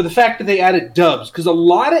for the fact that they added dubs, because a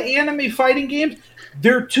lot of anime fighting games,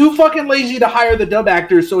 they're too fucking lazy to hire the dub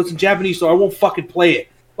actors, so it's in Japanese, so I won't fucking play it.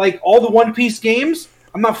 Like all the One Piece games,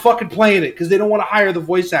 I'm not fucking playing it because they don't want to hire the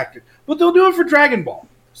voice actor, but they'll do it for Dragon Ball.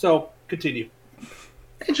 So continue.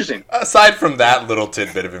 Interesting. Aside from that little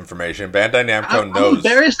tidbit of information, Bandai Namco knows. I'm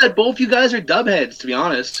embarrassed that both you guys are dub heads, to be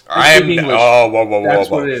honest. I am. Whoa. That's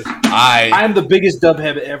what it is. I'm the biggest dub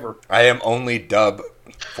head ever. I am only dub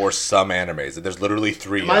for some animes. There's literally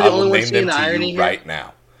 3. I will name them to you right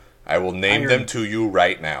now. I will name them to you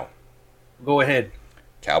right now. Go ahead.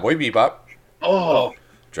 Cowboy Bebop. Oh.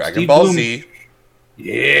 Dragon Ball Z.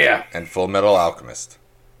 Yeah. And Full Metal Alchemist.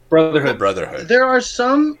 Brotherhood. There are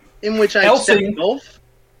some in which I accept both.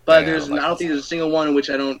 But I don't think there's a single one in which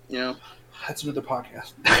I don't, That's another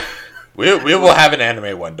podcast. We will have an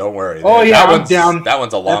anime one. Don't worry. Oh yeah, I'm down. That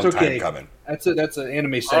one's a long time coming. That's an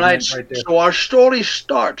anime segment right there. So our story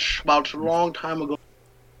starts about a long time ago.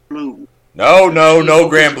 Blue. No,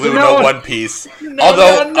 Grand Blue, no One Piece.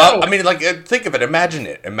 Although, no. I mean, like, think of it. Imagine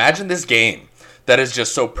it. Imagine this game that is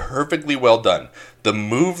just so perfectly well done. The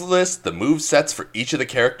move list, the move sets for each of the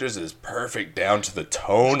characters is perfect down to the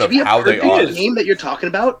tone of how they are. The game that you're talking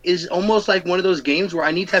about is almost like one of those games where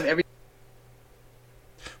I need to have every.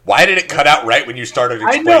 Why did it cut out right when you started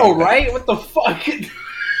explaining I know, right? What the fuck?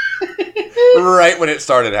 Right when it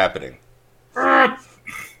started happening.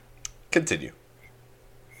 Continue.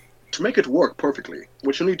 To make it work perfectly,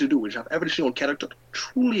 what you need to do is have every single character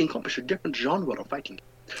truly encompass a different genre of fighting.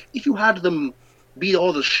 If you had them be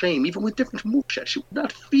all the same, even with different movesets, you would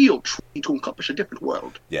not feel truly to encompass a different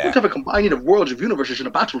world. Yeah. You would have a combining of worlds of universes in a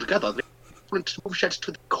battle together. Different movesets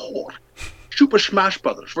to the core. Super Smash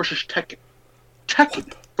Brothers versus Tekken.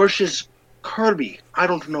 Tekken versus Kirby. I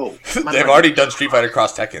don't know. They've already done Street Fighter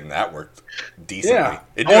Cross Tekken. That worked decently. Yeah.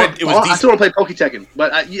 It was decent. I still want to play Poke Tekken,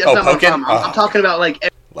 but that's not my problem. I'm talking about like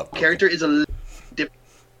every character is a different.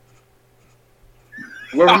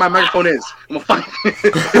 Wherever my microphone is, I'm gonna find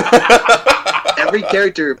every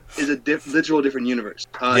character is a literal different universe.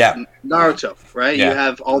 Naruto, right? Yeah. You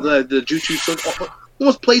have all the jutsu, so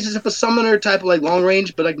almost plays as if a summoner type of like long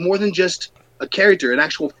range, but like more than just a character, an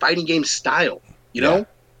actual fighting game style. You know,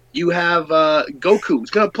 you have Goku. He's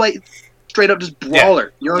gonna play straight up just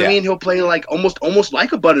brawler. You know what I mean? He'll play like almost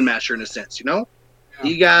like a button masher in a sense. You know,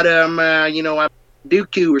 you got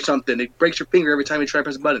Dooku or something. It breaks your finger every time you try to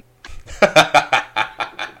press a button.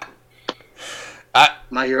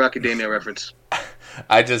 My Hero Academia reference.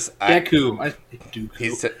 Deku.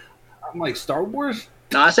 Dooku. I'm like Star Wars.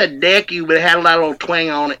 No, I said Deku, but it had a little twang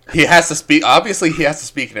on it. He has to speak. Obviously, he has to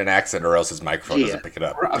speak in an accent, or else his microphone doesn't pick it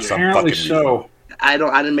up. Apparently so. I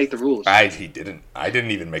didn't make the rules. He didn't. I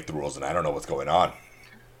didn't even make the rules, and I don't know what's going on.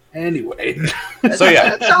 Anyway, so yeah,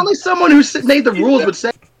 that sounds like someone who made the rules would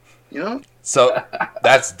say. You know. So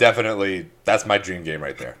that's my dream game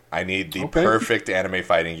right there. I need the perfect anime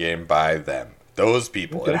fighting game by them. Those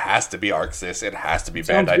people. Okay. It has to be ArcSys. It has to be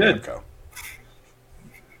Bandai Namco.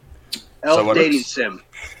 Elf dating sim.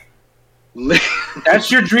 That's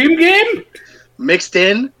your dream game? Mixed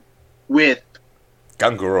in with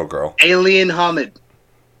Ganguro Girl. Alien Hamid.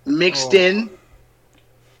 Mixed in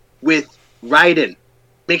with Raiden.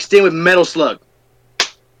 Mixed in with Metal Slug.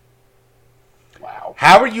 Wow.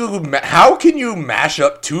 How can you mash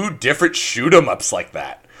up two different shoot 'em ups like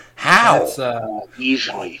that? How? That's,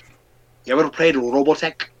 easily. You ever played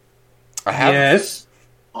Robotech? I have. Yes.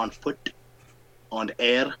 On foot, on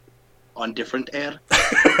air, on different air.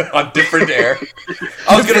 On different air.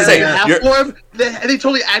 I was gonna say form. They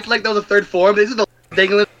totally act like that was a third form. This is the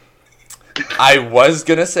dangling. I was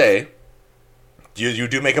gonna say, you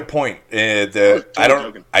do make a point.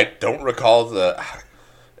 I don't recall the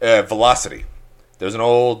Velocity. There's an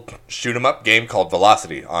old shoot 'em up game called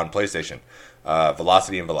Velocity on PlayStation.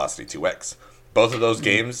 Velocity and Velocity 2X. Both of those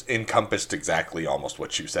games encompassed exactly almost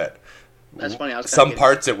what you said. That's funny. Some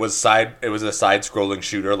parts it was a side-scrolling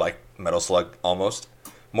shooter like Metal Slug almost,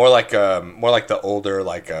 more like the older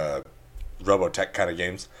Robotech kind of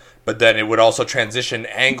games. But then it would also transition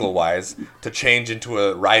angle-wise to change into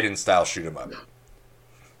a Raiden style shoot 'em up,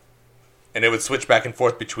 and it would switch back and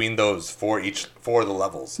forth between those for the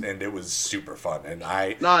levels, and it was super fun. And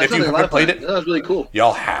if you haven't played it, that was really cool.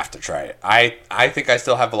 Y'all have to try it. I think I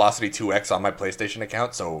still have Velocity 2X on my PlayStation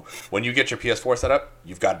account, so when you get your PS4 set up,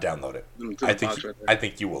 you've got to download it. I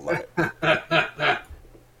think you will love it.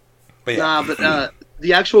 But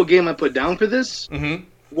the actual game I put down for this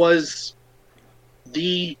was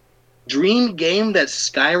the dream game that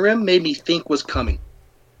Skyrim made me think was coming.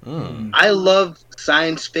 I love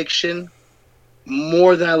science fiction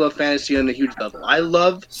more than I love fantasy on a huge level. I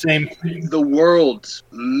love the worlds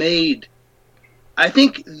made. I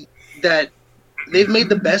think that they've made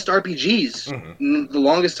the best RPGs in the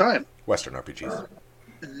longest time. Western RPGs.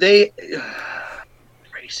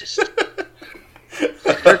 Racist.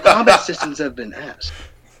 Their combat systems have been ass.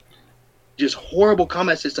 Just horrible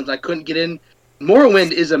combat systems. I couldn't get in.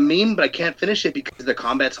 Morrowind is a meme, but I can't finish it because the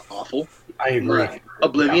combat's awful. I agree.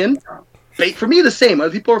 Oblivion. Yeah. For me, the same. Other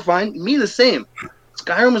people are fine. Me, the same.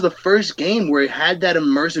 Skyrim was the first game where it had that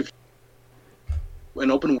immersive an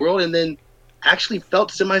open world and then actually felt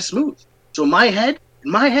semi-smooth. So in my head,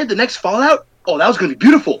 the next Fallout, that was going to be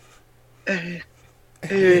beautiful.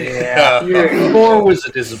 Yeah. 4 was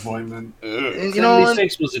a disappointment. And,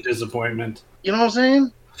 76 was a disappointment. You know what I'm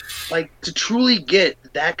saying? Like, to truly get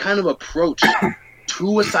that kind of approach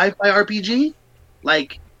to a sci-fi RPG,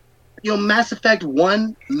 like, Mass Effect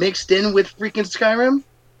 1 mixed in with freaking Skyrim.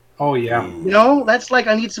 Oh, yeah. That's like,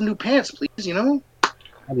 I need some new pants, please,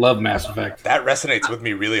 I love Mass Effect. That resonates with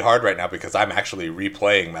me really hard right now because I'm actually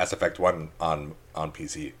replaying Mass Effect 1 on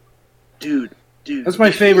PC. Dude. That's my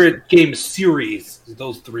favorite game series,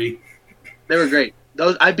 those 3. They were great.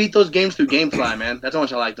 I beat those games through GameFly, man. That's how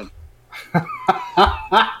much I liked them.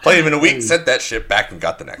 Played them in a week, sent that shit back, and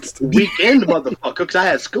got the next. Weekend, motherfucker, because I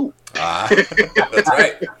had school. That's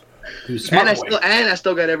right. And I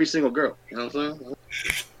still got every single girl. You know what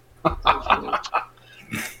I'm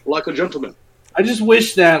saying? Like a gentleman. I just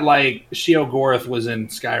wish that, like, Sheogorath was in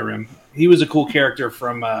Skyrim. He was a cool character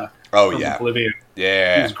from Oblivion.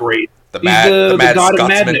 Yeah. He was great. The mad god Scotsman. of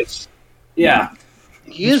madness. Yeah.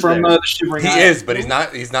 He's from the Shivering Isles. Is, but he's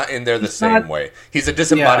not in there the same way. He's a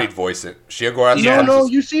disembodied voice. Sheogorath. No,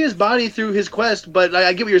 you see his body through his quest, but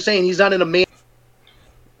I get what you're saying. He's not in a main.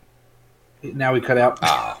 Now we cut out.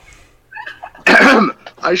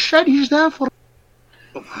 I said he's there for.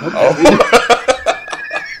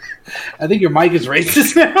 I think your mic is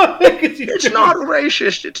racist now. It's not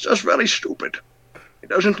racist. It's just very stupid. He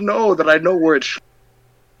doesn't know that I know where it's.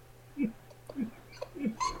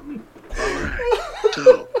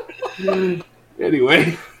 So,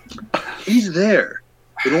 anyway, he's there,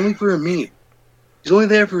 but only for a minute. He's only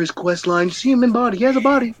there for his quest line. You see him in body. He has a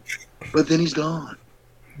body, but then he's gone.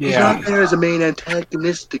 Yeah. He's not there as a main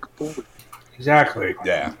antagonistic force. Exactly.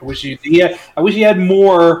 Yeah. I wish he had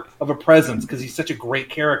more of a presence because he's such a great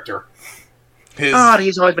character. He's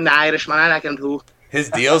always been the Irishman. I like him too. His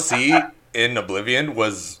DLC in Oblivion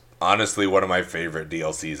was honestly one of my favorite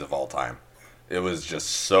DLCs of all time. It was just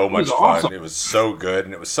so much fun. Awesome. It was so good,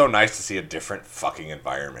 and it was so nice to see a different fucking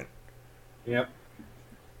environment. Yep.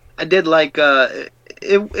 I did like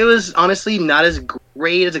it was honestly not as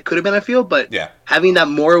great as it could have been, I feel, but having that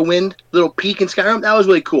Morrowind little peak in Skyrim, that was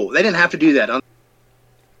really cool. They didn't have to do that.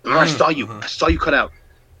 I saw you. I saw you cut out.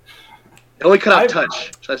 It only cut out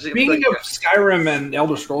touch. So speaking of Skyrim and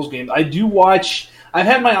Elder Scrolls games, I've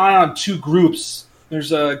had my eye on 2 groups.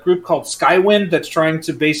 There's a group called Skywind that's trying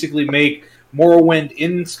to basically make Morrowind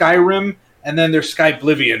in Skyrim, and then there's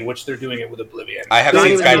Skyblivion, which they're doing it with Oblivion. I have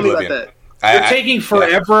seen Skyblivion. They're taking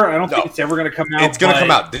forever. I don't think it's ever going to come out. It's going to come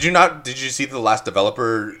out. Did you see the last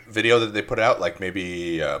developer video that they put out? Like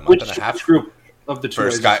maybe a month and a half? Which group of the 2 for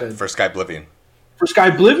Skyblivion. For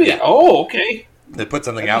Skyblivion? Yeah. Oh, okay. They put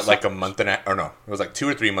something out like a month and a half, or no, it was like 2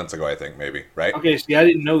 or 3 months ago, I think, maybe, right? Okay, see, I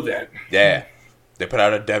didn't know that. Yeah. They put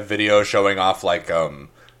out a dev video showing off like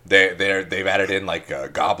they've added in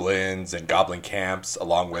like goblins and goblin camps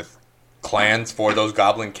along with clans for those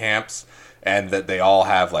goblin camps, and that they all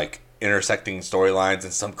have like intersecting storylines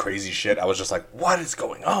and some crazy shit. I was just like, what is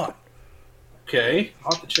going on? Okay,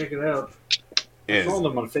 I'll have to check it out. I follow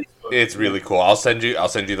them on Facebook. It's really cool. I'll send you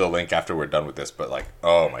the link after we're done with this. But like,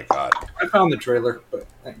 oh my god, I found the trailer. But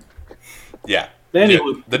yeah.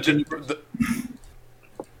 Anyway, I'm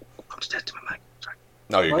stuck to my mic. Sorry.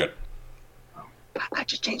 No, you're good. I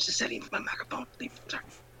just changed the setting for my microphone. Sorry.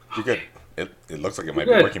 You're good. It looks like it might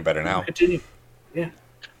be working better now. Continue. Yeah.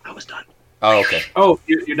 I was done. Oh, okay. Oh,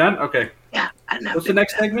 you're done? Okay. Yeah. What's the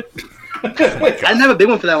next segment? I didn't have a big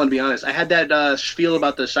one for that one, to be honest. I had that spiel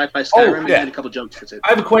about the sci-fi Skyrim and I had a couple jokes. That's it. I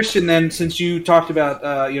have a question then, since you talked about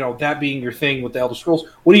that being your thing with the Elder Scrolls.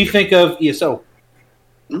 What do you think of ESO?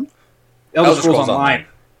 Elder Scrolls Online.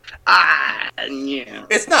 Yeah.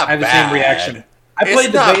 It's not bad. I have the same reaction. I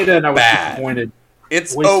played the beta and I was disappointed.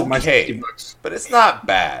 It's okay, but it's not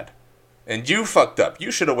bad. And you fucked up.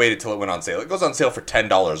 You should have waited till it went on sale. It goes on sale for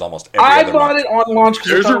 $10 almost every other month. I bought it on launch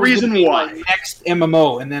because there's a reason why. My next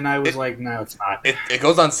MMO, and then I was like, no, it's not. It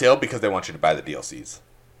goes on sale because they want you to buy the DLCs.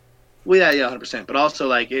 Well, yeah, 100%. But also,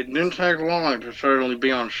 like, it didn't take long to certainly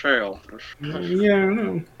be on sale. Yeah, I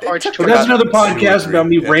know. But that's another podcast about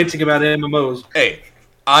me ranting about MMOs. Hey,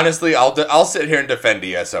 honestly, I'll sit here and defend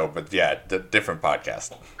ESO, but yeah, different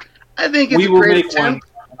podcast. I think it's a great attempt.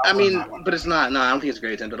 I mean, but it's not. No, I don't think it's a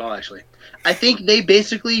great attempt at all, actually. I think they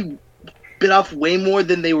basically bit off way more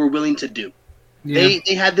than they were willing to do. Yeah.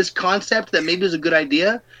 They had this concept that maybe was a good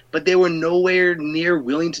idea, but they were nowhere near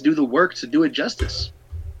willing to do the work to do it justice.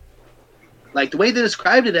 Like, the way they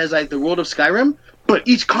described it as, like, the world of Skyrim, but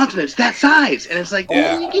each continent's that size. And it's like,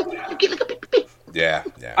 yeah. Yeah.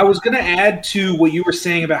 I was going to add to what you were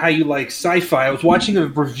saying about how you like sci-fi. I was watching a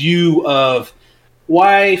review of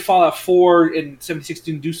why Fallout 4 and 76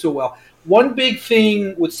 didn't do so well. One big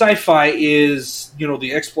thing with sci-fi is,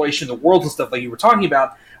 the exploration of the worlds and stuff like you were talking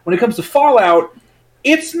about. When it comes to Fallout,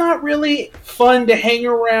 it's not really fun to hang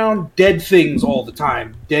around dead things all the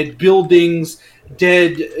time. Dead buildings,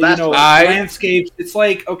 dead, Last landscapes. It's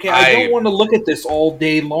like, okay, I don't want to look at this all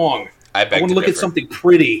day long. I want to look at something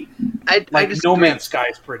pretty. Like No Man's Sky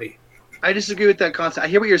is pretty. I disagree with that concept. I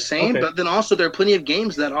hear what you're saying, but then also there are plenty of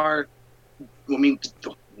games that are, I mean,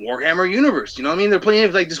 the Warhammer universe. You know what I mean? There are plenty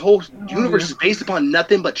of this whole universe is based upon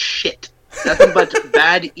nothing but shit, nothing but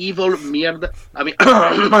bad, evil, mierda. I mean,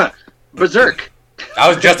 Berserk. I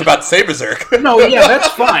was just about to say Berserk. No, yeah, that's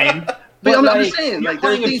fine. But I'm just saying, you're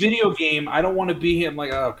playing a video game. I don't want to be him.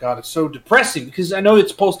 Like, oh god, it's so depressing because I know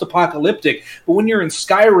it's post-apocalyptic. But when you're in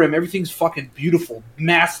Skyrim, everything's fucking beautiful,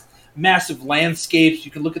 massive landscapes.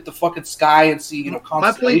 You can look at the fucking sky and see,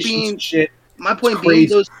 constellations and shit. My point being,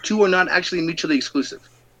 those two are not actually mutually exclusive.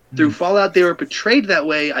 Through Fallout, they were portrayed that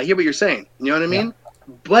way. I hear what you're saying. You know what I mean?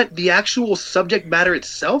 Yeah. But the actual subject matter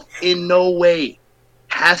itself, in no way,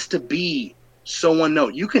 has to be so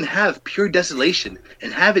unknown. You can have pure desolation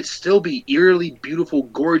and have it still be eerily beautiful,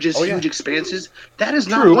 gorgeous, huge expanses. That is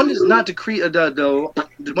not one does not decree one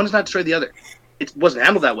does not destroy the other. It wasn't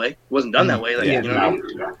handled that way. It wasn't done that way.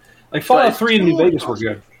 Like Fallout 3 and New Vegas were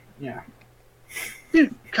good. Yeah.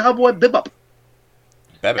 Dude, Cowboy Bebop.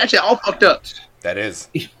 Actually, all fucked up. That is.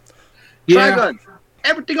 Trigun.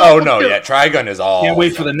 Everything. Trigun is all. Can't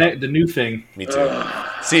wait for the new thing. Me too.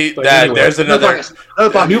 See that there's another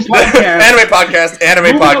new podcast.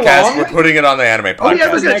 Anime podcast. We're putting it on the anime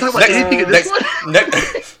podcast.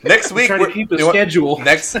 Next week, we're keep the schedule.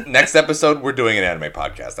 Next episode, we're doing an anime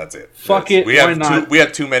podcast. That's it. Fuck it. We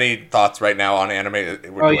have too many thoughts right now on anime.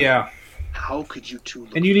 How could you two?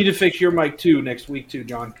 And you need to fix your mic too next week too,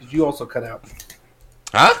 John, because you also cut out.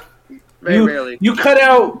 Huh? Very rarely. You cut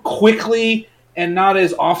out quickly and not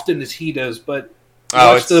as often as he does, but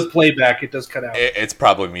watch the playback. It does cut out. It's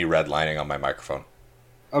probably me redlining on my microphone.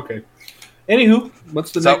 Okay. Anywho,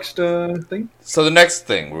 what's the next thing? So the next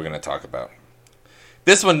thing we're going to talk about.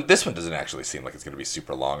 This one doesn't actually seem like it's going to be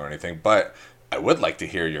super long or anything, but I would like to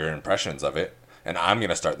hear your impressions of it, and I'm going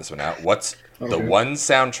to start this one out. What's the one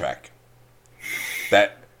soundtrack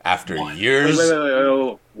that after years...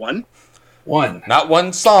 Wait. One? Not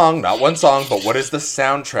one song, but what is the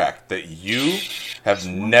soundtrack that you have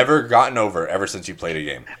never gotten over ever since you played a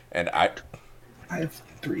game? And I have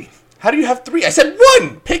 3. How do you have 3? I said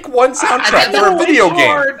 1! Pick one soundtrack for a video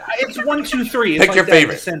game. It's 1, 2, 3. Pick your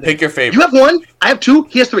favorite. Pick your favorite. You have 1, I have 2,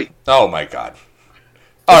 he has 3. Oh my god.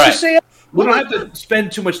 Alright. Just say it. We don't have to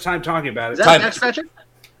spend too much time talking about it. Is that a back scratcher?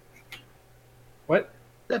 What?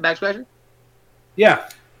 Is that a back scratcher? Yeah.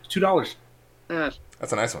 It's $2. Yes.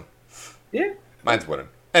 That's a nice one. Yeah. Mine's wooden.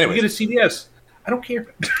 Anyway. We get a CVS. I don't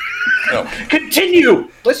care. No. Continue.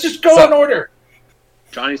 Let's just go in order.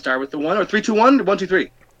 Johnny, start with the 1 or 3, 2, 1, 1, 2, 3.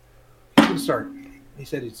 Who's gonna start? He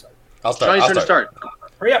said he'd start. I'll start. Johnny's turn to start.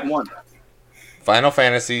 Hurry up. 1. Final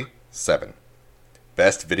Fantasy VII.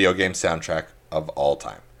 Best video game soundtrack of all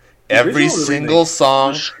time. Every single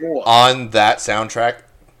song on that soundtrack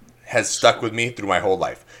has stuck with me through my whole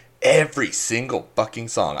life. Every single fucking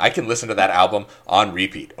song. I can listen to that album on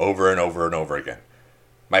repeat over and over and over again.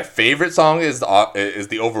 My favorite song is the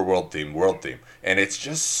Overworld theme, World theme. And it's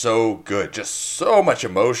just so good. Just so much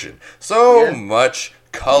emotion. So much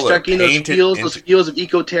color. Start getting those feels of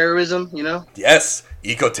eco-terrorism, you know? Yes.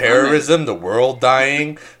 Eco-terrorism, the world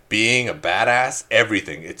dying, being a badass,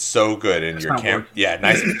 everything. It's so good in your camp. Yeah,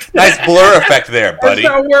 nice blur effect there, buddy. It's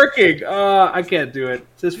not working. I can't do it.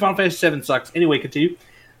 This Final Fantasy VII sucks. Anyway, continue.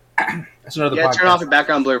 That's another podcast. Turn off the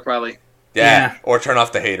background blur, probably. Yeah, or turn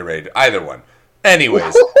off the haterade. Either one.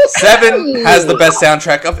 Anyways, 7 has the best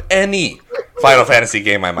soundtrack of any Final Fantasy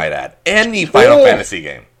game, I might add. Any Final Fantasy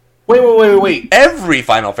game. Wait. Every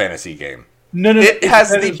Final Fantasy game. No. It has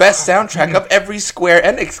the best soundtrack of every Square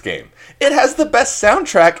Enix game. It has the best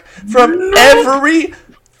soundtrack from every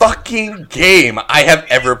fucking game I have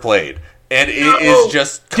ever played. And it is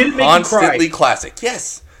just constantly classic.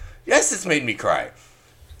 Yes, it's made me cry.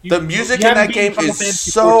 The music in that game is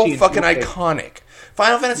so fucking iconic.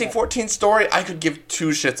 Final Fantasy XIV story, I could give 2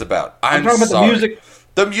 shits about. I'm talking sorry. About the music.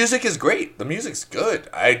 The music is great. The music's good.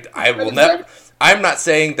 I will never. I'm not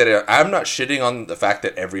saying that. I'm not shitting on the fact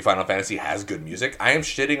that every Final Fantasy has good music. I am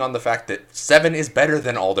shitting on the fact that 7 is better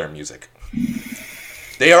than all their music.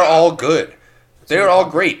 They are all good. They are all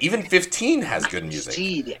great. Even 15 has good music.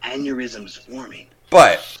 See the aneurysms forming.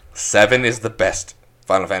 But 7 is the best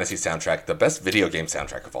Final Fantasy soundtrack, the best video game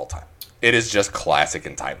soundtrack of all time. It is just classic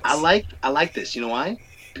and timeless. I like this. You know why?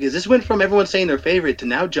 Because this went from everyone saying their favorite to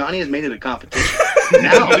now Johnny has made it a competition.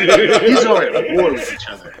 Now these are at war with each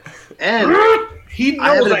other. And he knows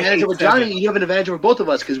I have an advantage over Johnny. You have an advantage over both of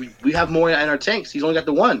us because we have more in our tanks. He's only got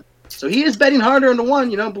the 1. So he is betting harder on the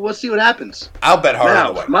 1, but we'll see what happens. I'll bet harder on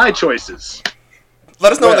the 1. My choices.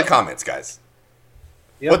 Let us know in the comments, guys.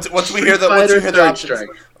 Yep. Once we hear the Third options. Strike.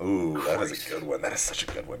 Ooh, that is a good one. That is such a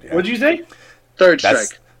good one. Yeah. What'd you say? Third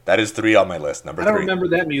Strike. That is 3 on my list. Number 3. I don't remember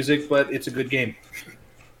that music, but it's a good game.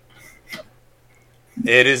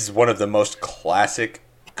 It is one of the most classic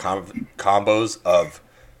combos of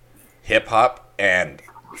hip hop and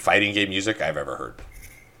fighting game music I've ever heard.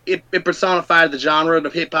 It personified the genre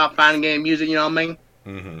of hip hop fighting game music. You know what I mean?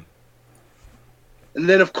 Mm-hmm. And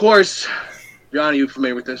then, of course, Johnny, you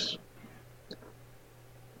familiar with this?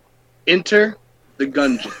 Enter the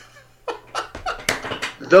Gungeon.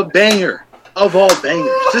 The banger of all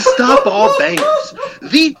bangers. To stop all bangers.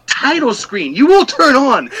 The title screen you will turn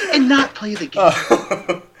on and not play the game.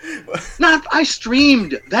 I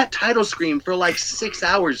streamed that title screen for like 6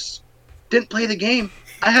 hours. Didn't play the game.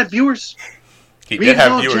 I had viewers. He did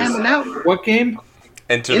have viewers. Jamming out. What game?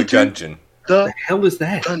 Enter the Gungeon. The hell is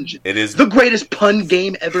that? Gungeon. It is the greatest pun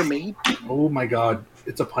game ever made. Oh my god,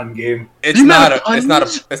 it's a pun game. It's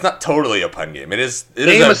not totally a pun game. It is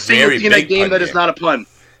a very big game pun that game. is not a pun.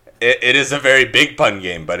 It is a very big pun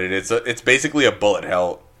game, but it's basically a bullet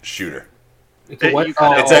hell shooter. It's a what?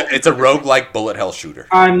 It's a roguelike bullet hell shooter.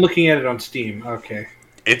 I'm looking at it on Steam. Okay.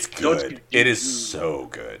 It's good. It is so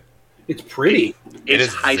good. It's pretty. It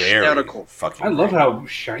is very fucking. I love how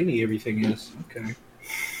shiny everything is. Okay.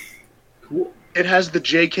 Cool. It has the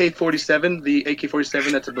JK-47, the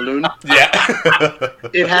AK-47 that's a balloon. Yeah.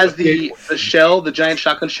 It has the shell, the giant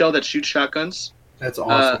shotgun shell that shoots shotguns. That's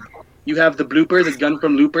awesome. You have the blooper, the gun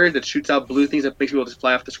from Looper that shoots out blue things that makes people just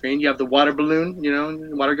fly off the screen. You have the water balloon,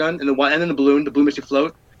 water gun, and then the balloon. The balloon makes you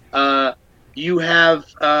float. You have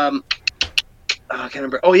I can't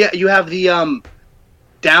remember. Oh yeah, you have the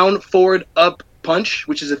down, forward, up punch,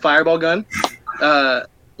 which is a fireball gun.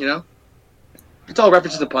 It's all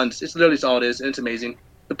references to puns. It's literally all it is, and it's amazing.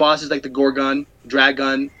 The boss is like the gore gun, drag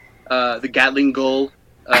gun, the Gatling gull.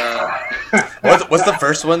 What's the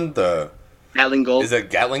first one? The Gatling gull. Is it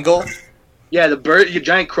Gatling gull? Yeah, the bird, your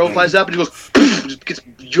giant crow flies up and he goes, just gets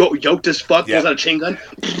yoked as fuck, pulls out a chain gun.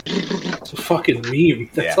 It's a fucking meme.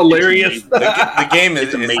 That's hilarious. The game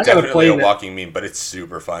is definitely a walking meme, but it's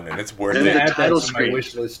super fun and it's worth it. The title screen.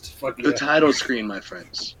 Wish list. The title screen, my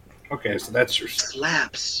friends. Okay, so that's your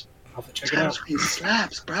slaps. I'll have to check title it out. Screen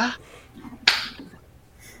slaps, bruh.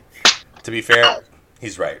 To be fair,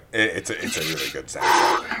 he's right. It's a really good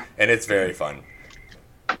soundtrack, and it's very fun.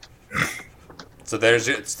 So there's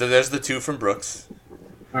the 2 from Brooks.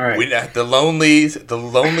 All right. The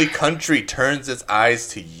lonely country turns its eyes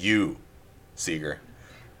to you, Seeger.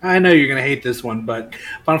 I know you're gonna hate this one, but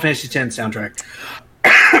Final Fantasy X soundtrack.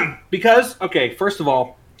 Because first of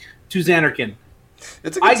all, to Xanarkin.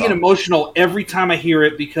 I get emotional every time I hear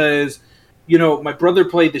it because, my brother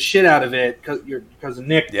played the shit out of it because your cousin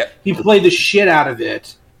Nick. Yep. He played the shit out of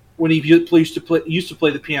it when he used to play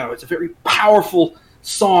the piano. It's a very powerful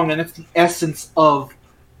song, and that's the essence of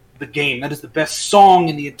the game. That is the best song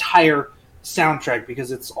in the entire soundtrack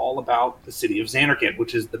because it's all about the city of Xanarkin,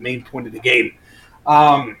 which is the main point of the game.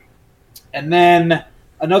 And then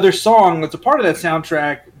another song that's a part of that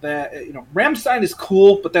soundtrack that, Rammstein is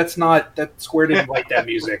cool, but that Square didn't write that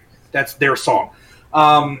music. That's their song.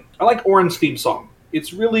 I like Orin's theme song.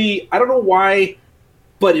 It's really, I don't know why,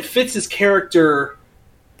 but it fits his character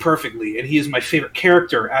perfectly, and he is my favorite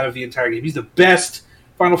character out of the entire game. He's the best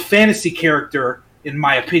Final Fantasy character, in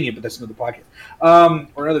my opinion, but that's another podcast.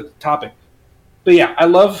 Or another topic. But yeah, I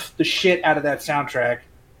love the shit out of that soundtrack.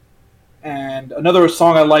 And another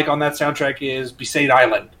song I like on that soundtrack is Besaid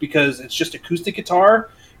Island, because it's just acoustic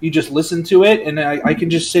guitar. You just listen to it, and I can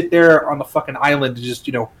just sit there on the fucking island and just,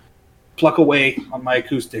 pluck away on my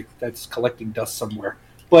acoustic that's collecting dust somewhere.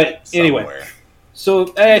 But anyway,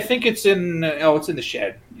 so I think it's in the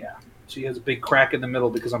shed. Yeah. She has a big crack in the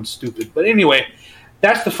middle because I'm stupid. But anyway,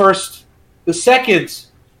 that's the first. The second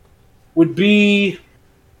would be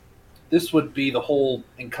the whole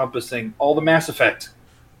encompassing all the Mass Effect.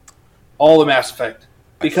 All the Mass Effect.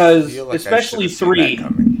 Because especially 3,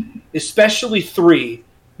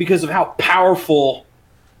 because of how powerful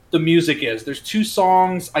the music is. There's 2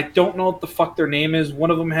 songs. I don't know what the fuck their name is.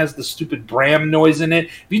 One of them has the stupid Bram noise in it.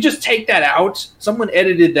 If you just take that out, someone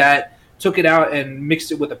edited that, took it out, and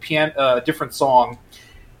mixed it with a different song,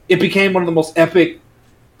 it became one of the most epic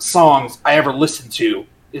songs I ever listened to.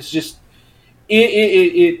 It's just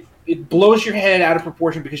it blows your head out of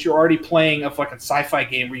proportion because you're already playing a fucking sci-fi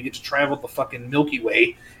game where you get to travel the fucking Milky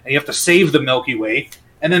Way and you have to save the Milky Way,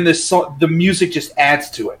 and then the music just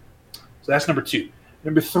adds to it. So that's number 2.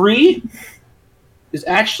 Number 3 is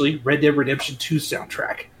actually Red Dead Redemption 2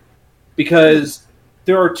 soundtrack, because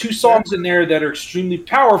there are 2 songs in there that are extremely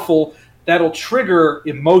powerful that'll trigger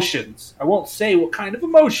emotions. I won't say what kind of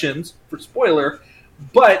emotions for spoiler,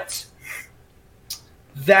 But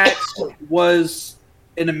that was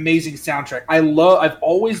an amazing soundtrack. I've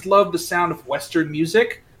always loved the sound of Western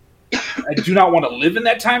music. I do not want to live in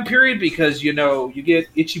that time period because, you get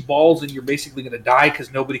itchy balls and you're basically going to die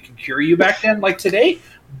because nobody can cure you back then like today.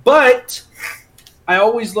 But I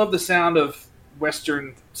always loved the sound of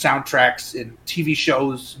Western soundtracks in TV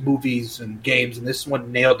shows, movies, and games, and this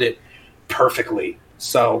one nailed it perfectly.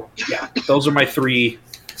 So, yeah, those are my 3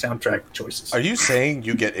 soundtrack choices. Are you saying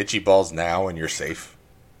you get itchy balls now and you're safe?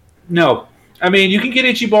 No. I mean, you can get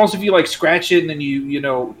itchy balls if you, scratch it and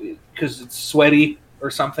then because it's sweaty or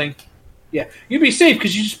something. Yeah, you'd be safe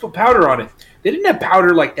because you just put powder on it. They didn't have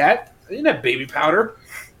powder like that. They didn't have baby powder.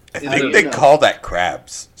 I think they call that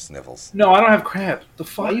crabs, Sniffles. No, I don't have crabs. The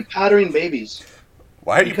fuck? Why are you powdering babies?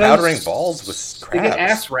 Why are you powdering balls with crabs? They get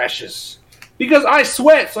ass rashes. Because I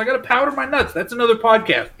sweat, so I got to powder my nuts. That's another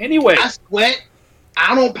podcast. Anyway. I sweat.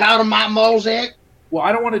 I don't powder my moles yet. Well,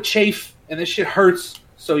 I don't want to chafe, and this shit hurts.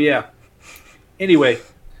 So, yeah. Anyway.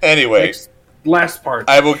 Last part.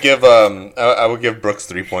 I will give Brooks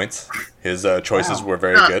 3 points. His choices were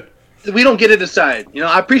very good. We don't get to decide.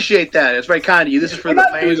 I appreciate that. It's very kind of you. This is for the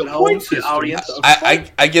fans at home, the audience.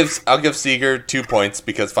 I'll give Seeger 2 points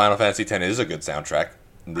because Final Fantasy X is a good soundtrack.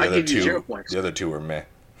 I give you 0 points. The other 2 were meh.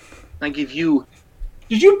 I give you.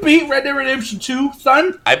 Did you beat Red Dead Redemption 2,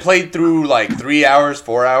 son? I played through 3 hours,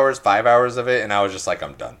 4 hours, 5 hours of it, and I was just like,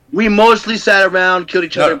 I'm done. We mostly sat around, killed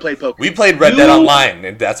each other, and played poker. We played Red Dead Online,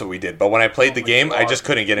 and that's what we did. But when I played the game, I just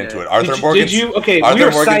couldn't get into it. Arthur Morgan's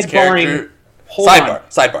character.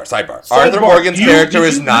 Sidebar. Arthur Morgan's character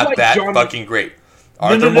is not that fucking great.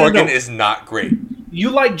 Arthur Morgan is not great. You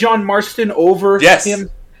like John Marston over him?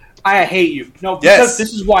 I hate you. No, because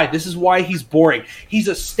this is why. This is why he's boring. He's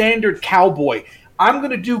a standard cowboy. I'm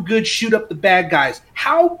going to do good, shoot up the bad guys.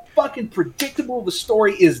 How fucking predictable of a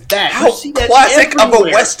story is that? How classic of a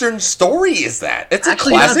Western story is that? It's a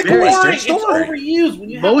classic Western story. It's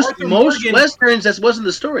overused. Most Westerns, that wasn't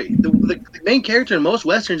the story. The main character in most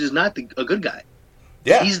Westerns is not a good guy.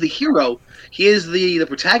 Yeah. He's the hero. He is the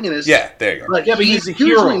protagonist. Yeah, there you go. But he's the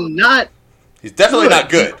hero. He's definitely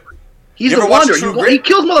not good. He's the wonder. He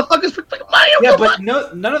kills motherfuckers for money. Yeah, but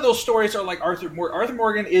none of those stories are like Arthur Morgan. Arthur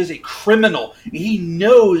Morgan is a criminal. He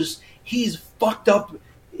knows he's fucked up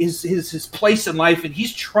his place in life, and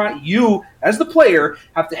he's trying. You, as the player,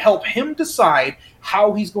 have to help him decide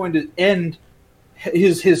how he's going to end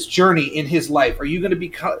his journey in his life. Are you going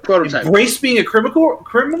to embrace being a criminal, or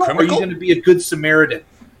are you going to be a good Samaritan?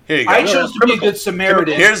 Here you go. I chose to be a good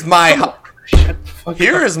Samaritan. Here's my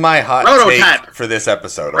Here is my hot take for this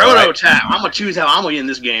episode. Prototype. I'm gonna choose how I'm gonna get in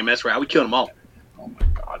this game. That's right. We killed them all. Oh my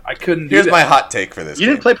god, I couldn't. Here's my hot take for this. You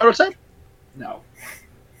didn't play Prototype? No.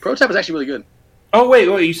 Prototype was actually really good. Oh wait,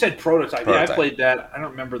 you said Prototype. Yeah, I played that. I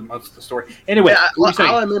don't remember much of the story. Anyway, all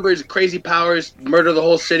I remember is crazy powers, murder the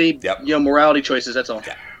whole city. Yep. Morality choices. That's all.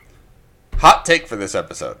 Yeah. Hot take for this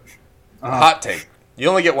episode. Hot take. You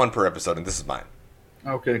only get one per episode, and this is mine.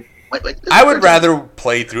 Okay. I would rather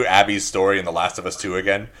play through Abby's story in The Last of Us 2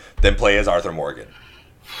 again than play as Arthur Morgan.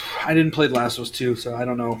 I didn't play The Last of Us 2, so I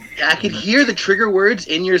don't know. Yeah, I could hear the trigger words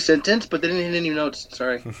in your sentence, but they didn't hit any notes.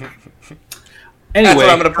 Sorry. Anyway, that's what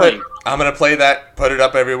I'm going to put. I'm going to play that, put it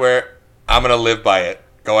up everywhere. I'm going to live by it.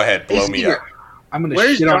 Go ahead, blow me up. I'm going to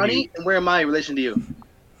Where's shit Johnny on you. and where am I in relation to you?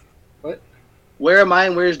 What? Where am I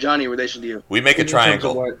and where's Johnny in relation to you? We make a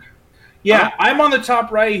triangle. Yeah, I'm on the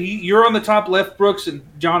top right. You're on the top left, Brooks, and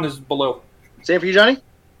John is below. Same for you, Johnny?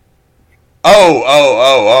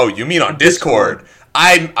 Oh, you mean on Discord.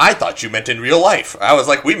 I thought you meant in real life. I was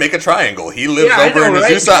like, we make a triangle. He lives over in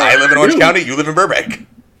Azusa, I live in Orange County, you live in Burbank.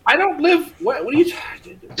 I don't live... What are you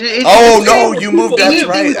talking about? You moved. That's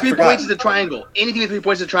right. Anything with 3 points is a triangle. Anything with 3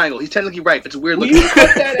 points is a triangle. He's technically right. It's a weird looking.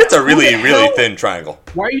 It's a really, really thin triangle.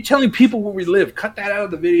 Why are you telling people where we live? Cut that out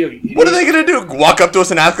of the video. What are they going to do? Walk up to us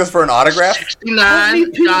and ask us for an autograph?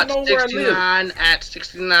 69.69 at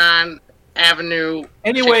 69 Avenue.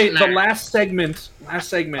 Anyway, 69. The last segment.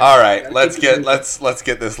 All right, let's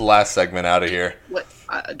get this last segment out of here. What,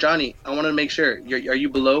 Johnny? I wanted to make sure. Are you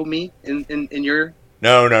below me in your?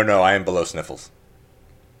 No. I am below Sniffles.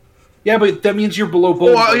 Yeah, but that means you're below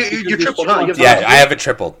both. Oh, you're tripled, huh? Yeah, I have it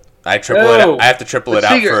tripled. I triple it. I have to triple it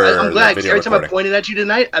out for I'm glad. the video every time recording. I pointed at you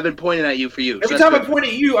tonight, I've been pointing at you for you. Every time I point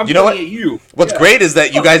at you, I'm pointing at you. What's great is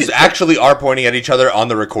that you guys actually are pointing at each other on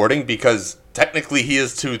the recording because technically he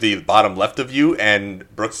is to the bottom left of you and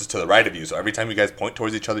Brooks is to the right of you. So every time you guys point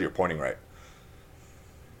towards each other, you're pointing right.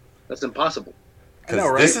 That's impossible.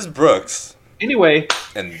 Because this is Brooks. Anyway.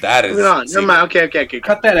 And that is... Never mind. Okay.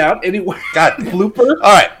 Cut that out. Anyway. God. Blooper.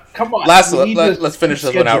 All right. Come on. Let's finish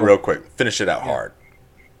this one out real quick. Finish it out hard.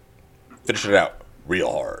 Finish it out real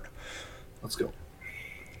hard. Let's go.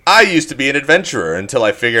 I used to be an adventurer until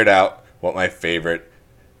I figured out what my favorite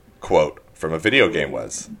quote from a video game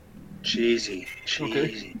was. Cheesy.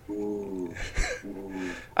 Okay. Ooh.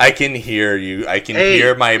 I can hear you. I can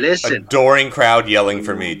hear my adoring crowd yelling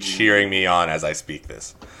for me, cheering me on as I speak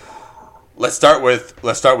this. Let's start with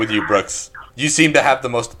you, Brooks. You seem to have the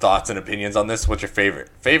most thoughts and opinions on this. What's your favorite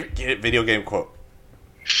video game quote?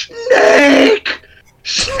 Snake!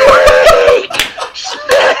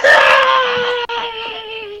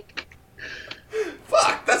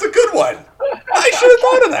 Fuck, that's a good one. I should have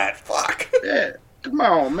thought of that. Fuck. Yeah, come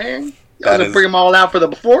on, man. Y'all gonna bring them all out for the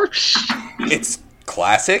before? It's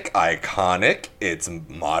classic, iconic. It's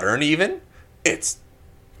modern, even. It's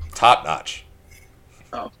top notch.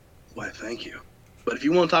 Oh, why? Thank you. But if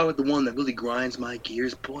you want to talk about the one that really grinds my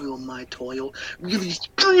gears, boil my toil, really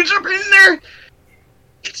screws up in there,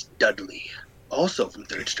 it's Dudley, also from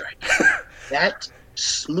Third Strike. That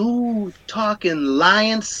smooth talking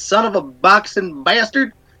lion son of a boxing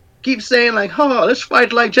bastard keeps saying like, "Oh, let's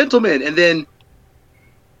fight like gentlemen," and then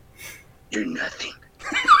you're nothing.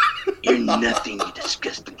 You're nothing, you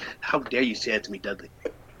disgusting. How dare you say that to me, Dudley?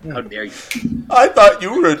 How dare you? I thought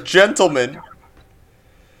you were a gentleman.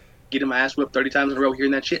 Getting my ass whipped 30 times in a row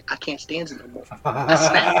hearing that shit, I can't stand it no more.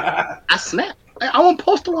 I snap. I won't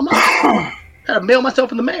post on my mouth. Had to mail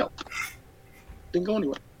myself in the mail. Didn't go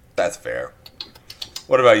anywhere. That's fair.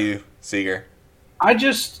 What about you, Seeger? I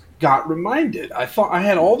just got reminded. I thought I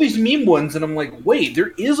had all these meme ones, and I'm like, wait,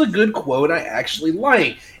 there is a good quote I actually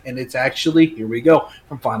like. And it's actually, here we go,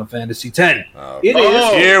 from Final Fantasy X.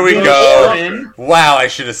 Here we go. Auron, wow, I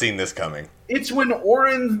should have seen this coming. It's when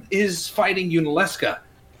Auron is fighting Unalesca.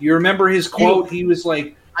 You remember his quote? He was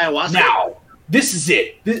like, now, this is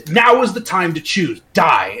it. Now is the time to choose.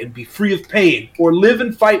 Die and be free of pain, or live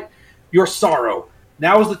and fight your sorrow.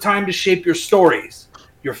 Now is the time to shape your stories.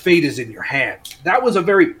 Your fate is in your hands. That was a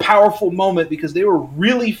very powerful moment because they were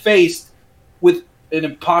really faced with an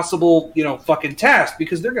impossible, fucking task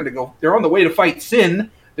because they're on the way to fight Sin,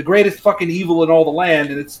 the greatest fucking evil in all the land,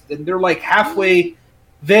 and they're like halfway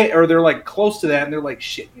they're like close to that, and they're like,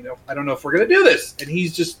 shit, I don't know if we're gonna do this. And he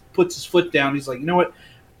just puts his foot down. He's like, you know what?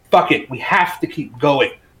 Fuck it. We have to keep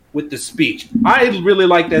going with the speech. I really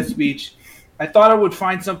like that speech. I thought I would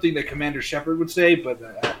find something that Commander Shepard would say, but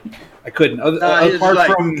I couldn't.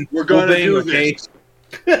 Apart from, we're gonna do this.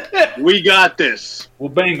 We got this. We'll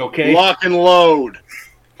bang, okay? Lock and load.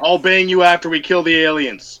 I'll bang you after we kill the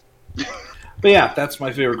aliens. But yeah, that's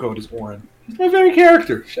my favorite quote is Auron. He's my favorite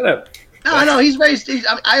character. Shut up. No, he's very.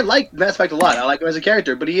 I like Mass Effect a lot. I like him as a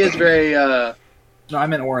character, but he is very. No, I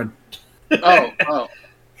meant Auron. Oh.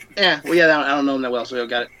 Yeah, well, yeah, I don't know him that well, so I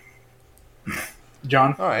got it.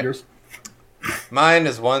 John, all right. Yours? Mine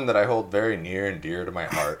is one that I hold very near and dear to my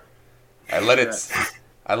heart. I let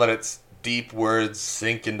its deep words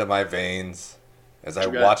sink into my veins as I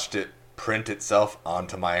watched it print itself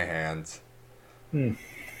onto my hands. And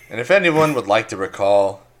if anyone would like to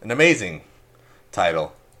recall an amazing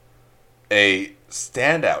title, a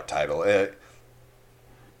standout title, a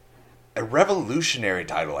revolutionary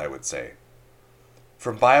title, I would say,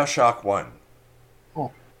 from BioShock 1.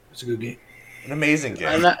 Oh, it's a good game. An amazing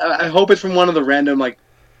game. I hope it's from one of the random,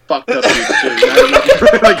 fucked up dudes, too.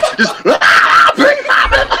 Just,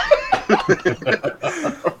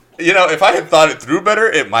 if I had thought it through better,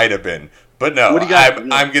 it might have been. But no,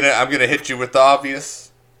 I'm gonna hit you with the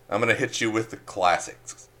obvious. I'm gonna hit you with the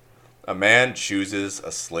classics. A man chooses,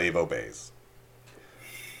 a slave obeys.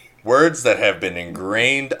 Words that have been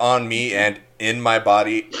ingrained on me and in my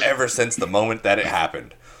body ever since the moment that it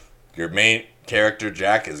happened. Your main character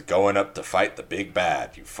Jack is going up to fight the big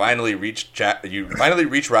bad. You finally reach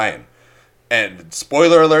Ryan. And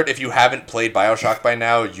spoiler alert: if you haven't played BioShock by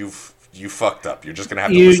now, you fucked up. You're just gonna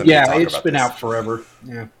have to listen to me talk about this. Yeah, it's been out forever.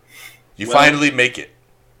 Yeah. You finally make it.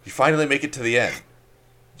 You finally make it to the end.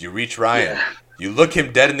 You reach Ryan. Yeah. You look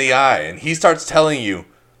him dead in the eye, and he starts telling you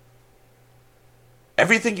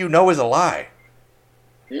everything you know is a lie.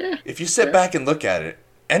 Yeah. If you sit back and look at it,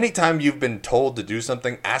 anytime you've been told to do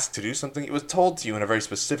something, asked to do something, it was told to you in a very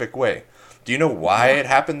specific way. Do you know why it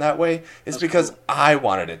happened that way? It's because I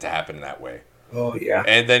wanted it to happen that way. Oh, yeah.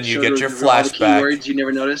 And then you get your flashback. All the keywords you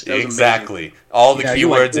never noticed? Exactly. Amazing. All the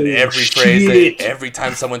keywords in every phrase. Every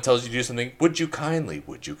time someone tells you to do something, would you kindly?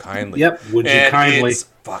 Would you kindly? Yep, would you kindly? It's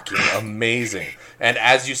fucking amazing. And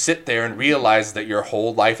as you sit there and realize that your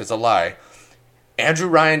whole life is a lie, Andrew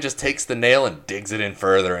Ryan just takes the nail and digs it in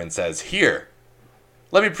further and says, here,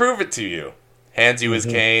 let me prove it to you. Hands you his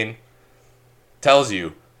cane, tells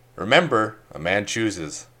you, remember, a man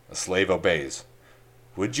chooses, a slave obeys.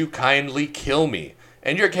 Would you kindly kill me?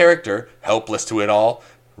 And your character, helpless to it all,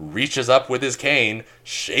 reaches up with his cane,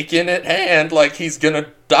 shaking it hand like he's gonna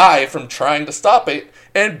die from trying to stop it,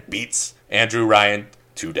 and beats Andrew Ryan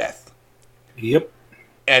to death. Yep.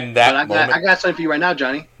 And that I got something for you right now,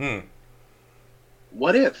 Johnny.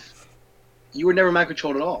 What if you were never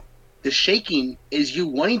mind-controlled at all? The shaking is you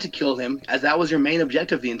wanting to kill him, as that was your main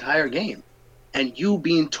objective the entire game, and you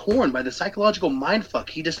being torn by the psychological mindfuck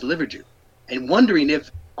he just delivered you, and wondering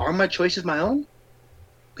if, are my choices my own?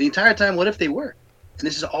 The entire time, what if they were? And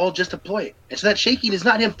this is all just a ploy. And so that shaking is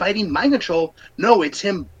not him fighting mind control. No, it's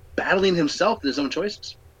him battling himself with his own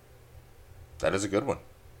choices. That is a good one.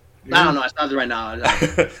 I don't know. It's not right now.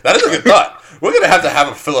 That is a good thought. We're going to have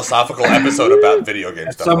a philosophical episode about video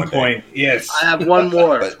game stuff At some one point, day. yes. I have one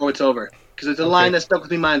more before it's over. Because it's a line that stuck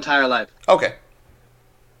with me my entire life. Okay.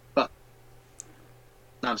 Fuck.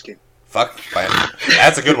 No, I'm just kidding. Fuck.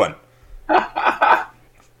 That's a good one. All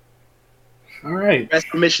right. Press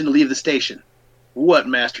permission to leave the station. What,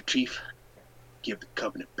 Master Chief? Give the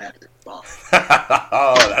Covenant back their bomb.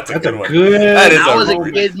 Oh, that's a good one. That is I was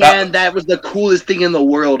a kid, man. That was the coolest thing in the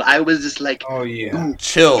world. I was just like, oh yeah,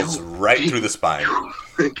 chills right through the spine.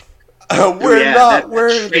 We're not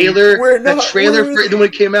worthy. The trailer for when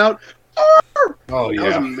it came out. Oh yeah, that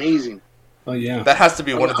was amazing. Oh yeah, that has to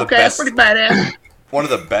be one of the best. Pretty badass. One of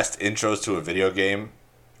the best intros to a video game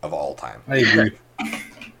of all time. I agree.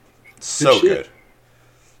 So good.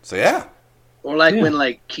 So yeah. Or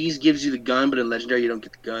when Keys gives you the gun, but in Legendary you don't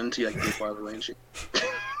get the gun, so you get farther away and shit.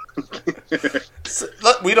 So,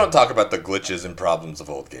 we don't talk about the glitches and problems of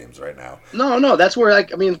old games right now. No, that's where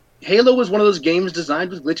Halo was one of those games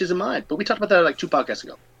designed with glitches in mind. But we talked about that 2 podcasts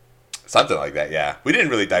ago. Something like that, yeah. We didn't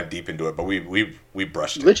really dive deep into it, but we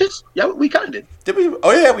brushed it. Glitches? Yeah, we kind of did. Did we?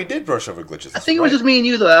 Oh yeah, we did brush over glitches. I think it was just me and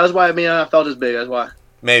you though. That was why I felt as big. That's why.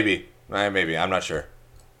 Maybe. I'm not sure.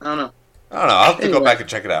 I don't know. I'll have to go back and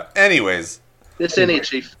check it out. Anyways. This ain't it,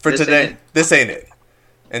 Chief. For today, this ain't it.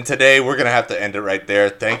 And today, we're going to have to end it right there.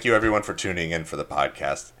 Thank you, everyone, for tuning in for the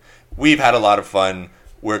podcast. We've had a lot of fun.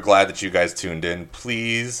 We're glad that you guys tuned in.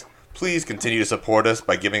 Please continue to support us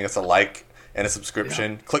by giving us a like and a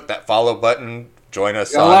subscription. Yeah. Click that follow button. Join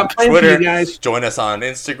us on Twitter. Join us on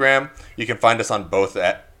Instagram. You can find us on both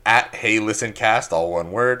at HeyListenCast, all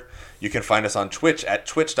one word. You can find us on Twitch at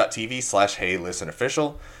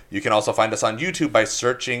twitch.tv/HeyListenOfficial. You can also find us on YouTube by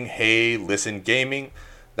searching Hey Listen Gaming.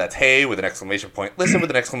 That's Hey with an exclamation point, Listen with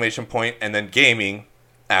an exclamation point, and then Gaming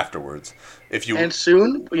afterwards. And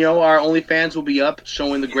soon, our OnlyFans will be up,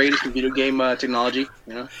 showing the greatest in video game technology.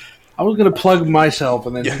 I was gonna plug myself,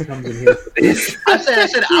 and then he comes in here. I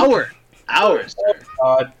said hours.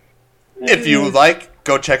 If you like,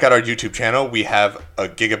 go check out our YouTube channel. We have a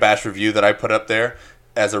Gigabash review that I put up there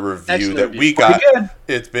as a review that we got.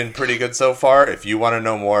 It's been pretty good so far. If you want to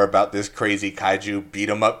know more about this crazy kaiju beat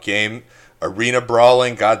 'em up game, arena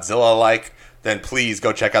brawling, Godzilla-like, then please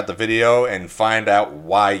go check out the video and find out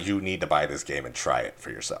why you need to buy this game and try it for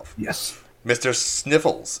yourself. Yes. Mr.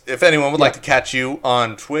 Sniffles, if anyone would like to catch you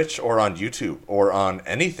on Twitch or on YouTube or on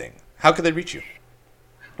anything, how could they reach you?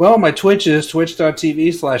 Well, my Twitch is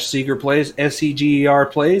twitch.tv/SeegerPlays, SEGER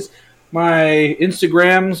Plays. My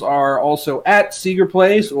Instagrams are also at Seeger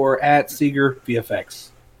Plays or at Seeger VFX.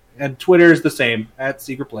 And Twitter is the same, at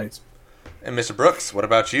Seeger Plays. And Mr. Brooks, what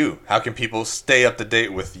about you? How can people stay up to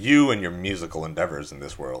date with you and your musical endeavors in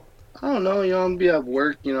this world? I don't know, I'll be at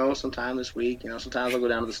work, sometime this week. Sometimes I'll go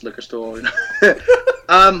down to this liquor store.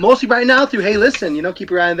 Mostly right now through Hey Listen, keep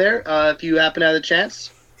your eye there. If you happen to have the chance,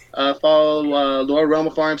 follow Laura Realm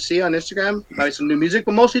of RMC on Instagram. Probably some new music,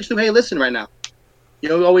 but mostly through Hey Listen right now.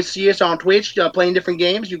 You always see us on Twitch playing different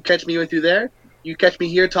games. You catch me through there. You catch me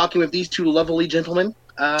here talking with these two lovely gentlemen.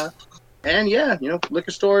 And yeah, liquor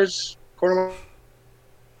stores, corner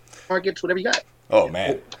markets, whatever you got. Oh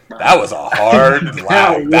man, that was a hard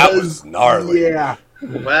lag. That was gnarly. Yeah.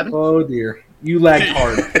 What happened? Oh dear, you lagged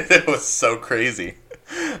hard. It was so crazy.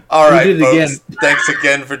 All right, folks. Thanks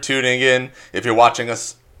again for tuning in. If you're watching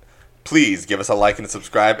us, please give us a like and a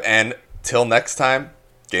subscribe. And till next time,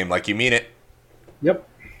 game like you mean it. Yep.